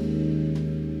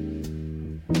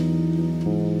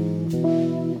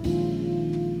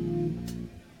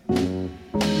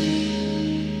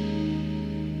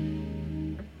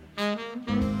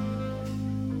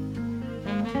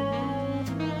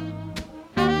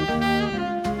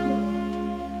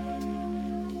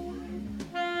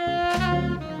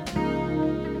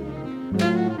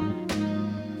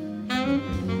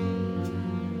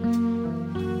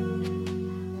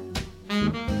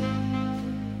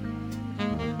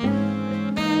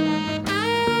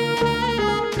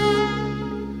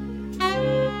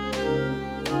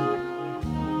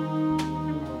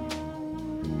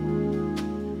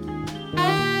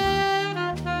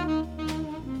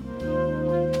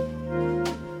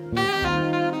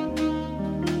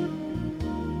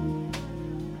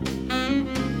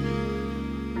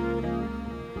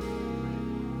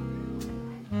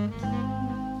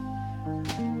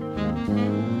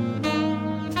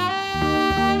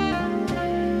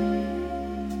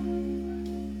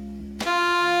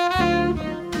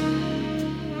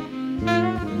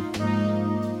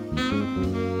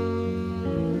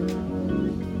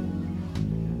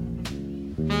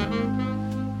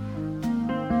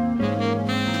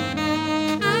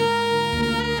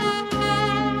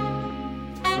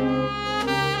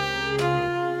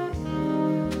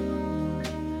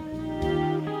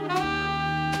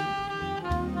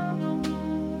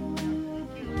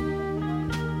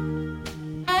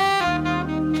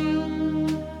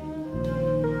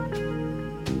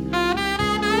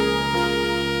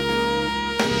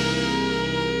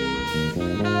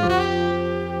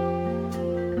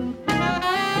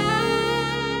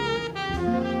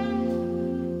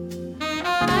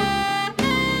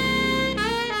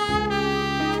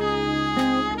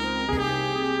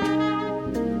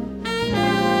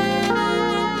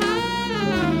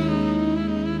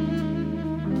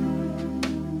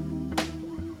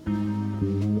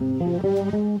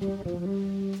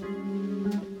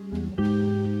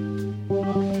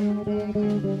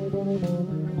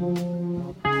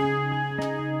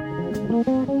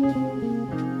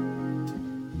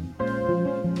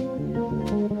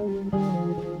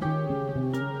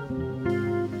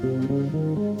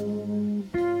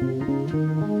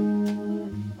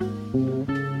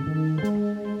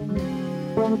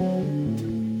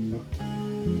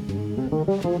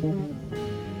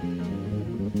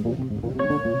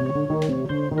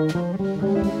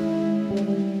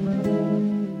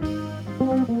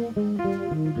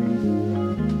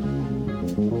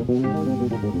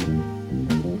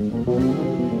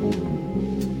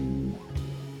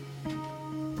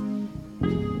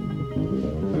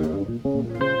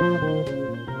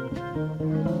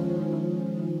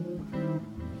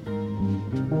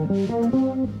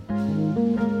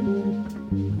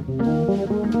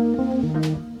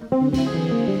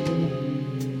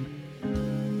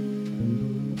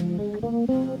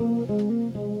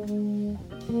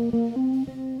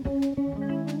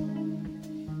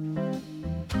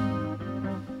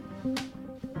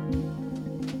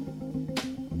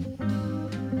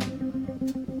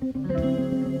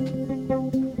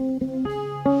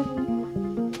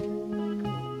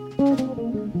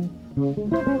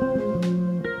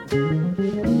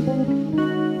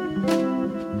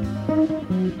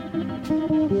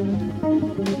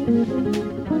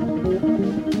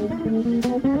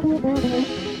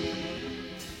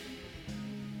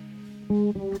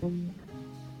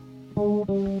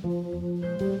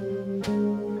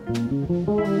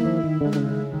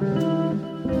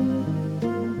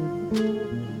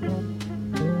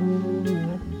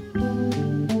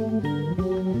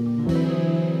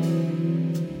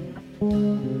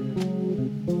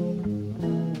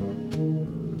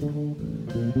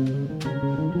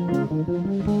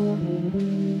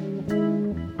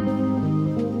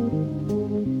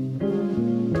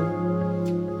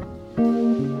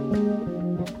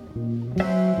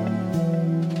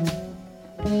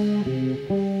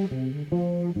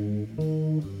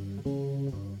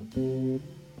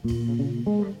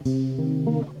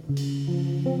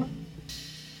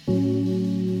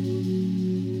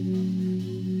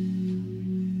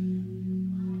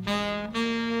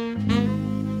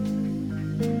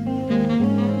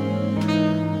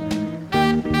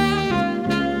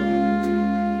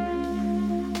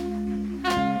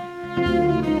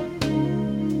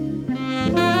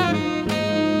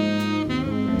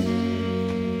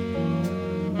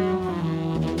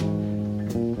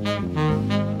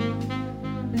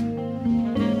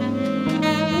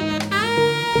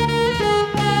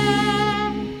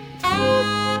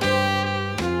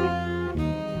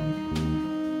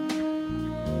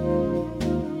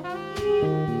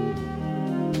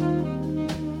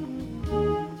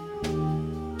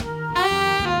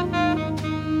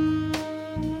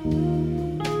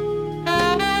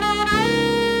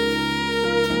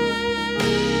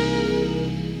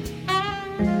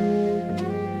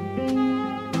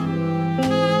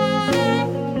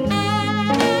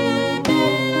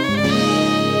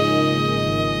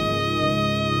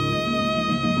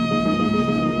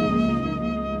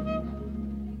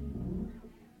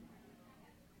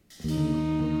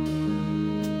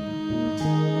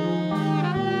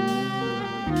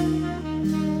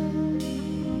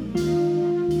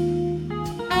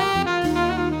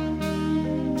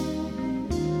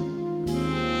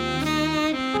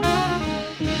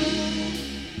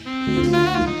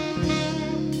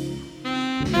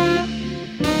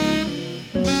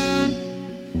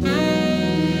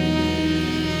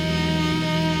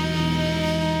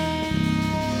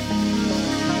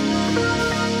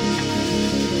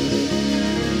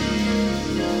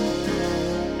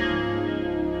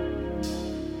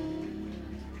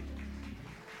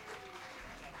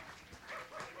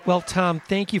 Well, Tom,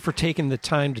 thank you for taking the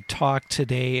time to talk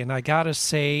today. And I got to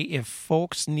say, if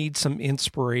folks need some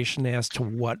inspiration as to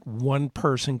what one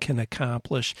person can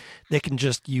accomplish, they can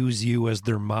just use you as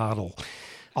their model.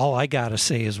 All I got to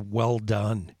say is well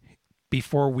done.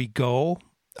 Before we go,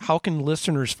 how can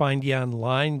listeners find you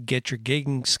online, get your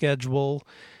gigging schedule,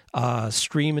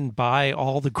 stream and buy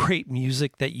all the great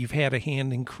music that you've had a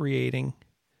hand in creating?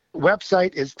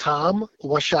 Website is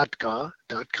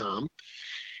tomwashatka.com.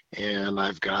 And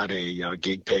I've got a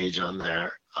gig page on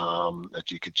there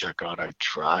that you could check out. I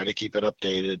try to keep it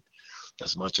updated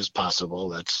as much as possible.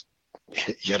 That's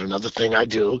yet another thing I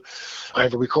do. I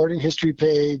have a recording history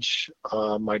page,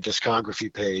 my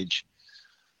discography page.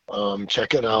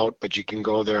 Check it out, but you can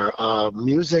go there.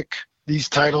 Music, these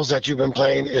titles that you've been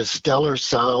playing is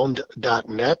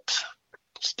stellarsound.net,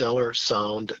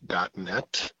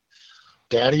 stellarsound.net.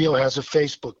 Daddy-O has a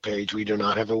Facebook page. We do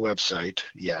not have a website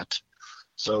yet.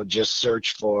 So just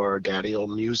search for Daddy-O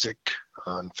Music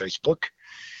on Facebook,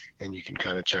 and you can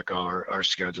kind of check our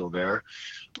schedule there.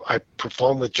 I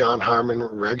perform with John Harmon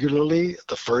regularly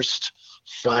the first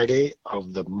Friday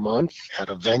of the month at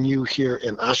a venue here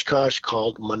in Oshkosh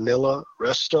called Manila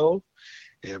Resto,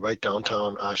 right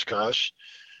downtown Oshkosh.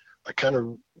 I kind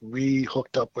of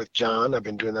re-hooked up with John. I've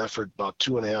been doing that for about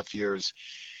 2.5 years,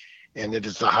 and it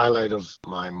is the highlight of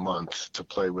my month to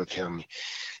play with him.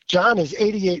 John is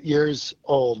 88 years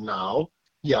old now,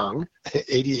 young,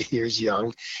 88 years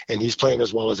young, and he's playing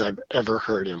as well as I've ever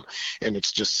heard him, and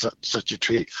it's just such a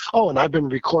treat. Oh, and I've been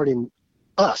recording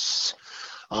us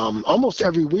almost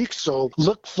every week, so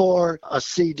look for a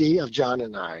CD of John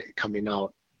and I coming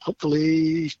out,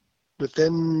 hopefully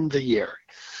within the year.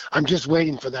 I'm just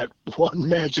waiting for that one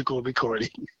magical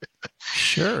recording.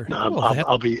 Sure.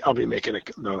 I'll be making a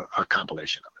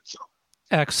compilation of it. So.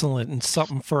 Excellent, and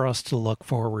something for us to look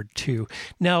forward to.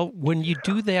 Now, when you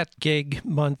do that gig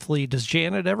monthly, does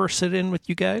Janet ever sit in with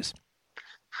you guys?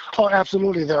 Oh,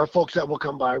 absolutely. There are folks that will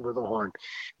come by with a horn.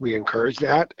 We encourage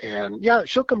that, and yeah,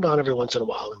 she'll come down every once in a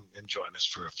while and join us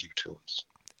for a few tunes.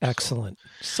 Excellent.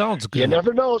 Sounds good. You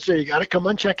never know, so you got to come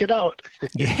and check it out.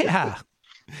 Yeah.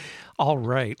 All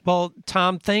right. Well,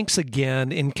 Tom, thanks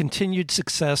again, and continued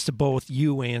success to both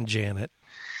you and Janet.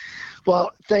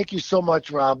 Well, thank you so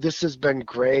much, Rob. This has been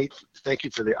great. Thank you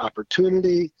for the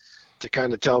opportunity to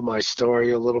kind of tell my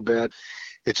story a little bit.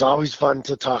 It's always fun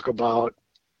to talk about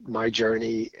my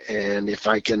journey, and if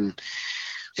I can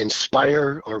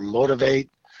inspire or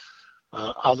motivate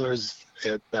others,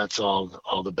 that's all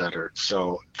the better.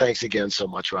 So thanks again so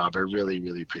much, Rob. I really,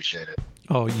 really appreciate it.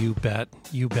 Oh, you bet.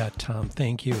 You bet, Tom.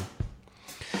 Thank you.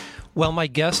 Well, my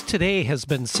guest today has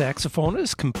been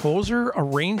saxophonist, composer,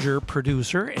 arranger,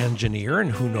 producer, engineer,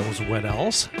 and who knows what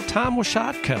else, Tom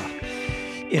WASHATKA.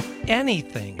 If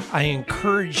anything, I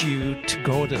encourage you to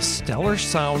go to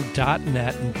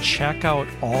stellarsound.net and check out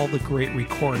all the great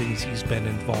recordings he's been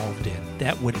involved in.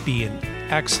 That would be an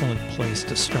excellent place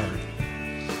to start.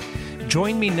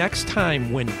 Join me next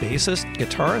time when bassist,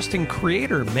 guitarist, and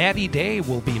creator Matty Day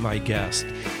will be my guest.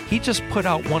 He just put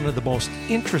out one of the most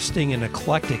interesting and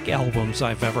eclectic albums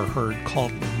I've ever heard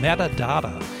called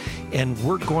Metadata, and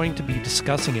we're going to be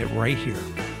discussing it right here.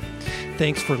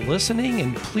 Thanks for listening,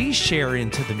 and please share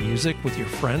Into the Music with your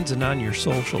friends and on your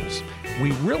socials.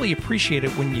 We really appreciate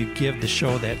it when you give the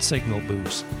show that signal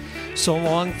boost. So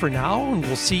long for now, and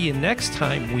we'll see you next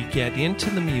time we get into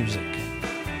the music.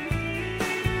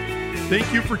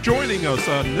 Thank you for joining us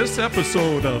on this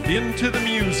episode of Into the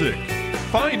Music.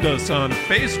 Find us on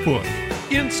Facebook,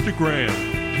 Instagram,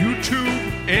 YouTube,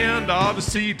 and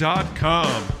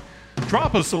Odyssey.com.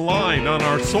 Drop us a line on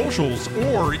our socials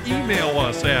or email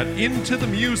us at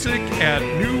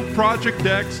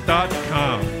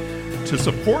intothemusic@newprojectx.com. To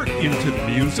support Into the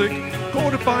Music, go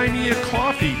to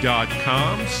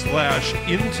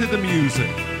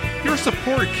buymeacoffee.com/intothemusic. Your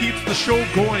support keeps the show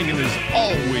going and is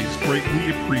always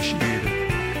greatly appreciated.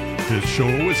 This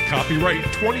show is copyright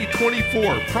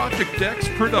 2024 Project X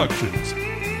Productions.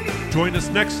 Join us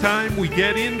next time we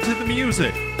get into the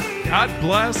music. God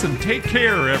bless and take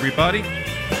care, everybody.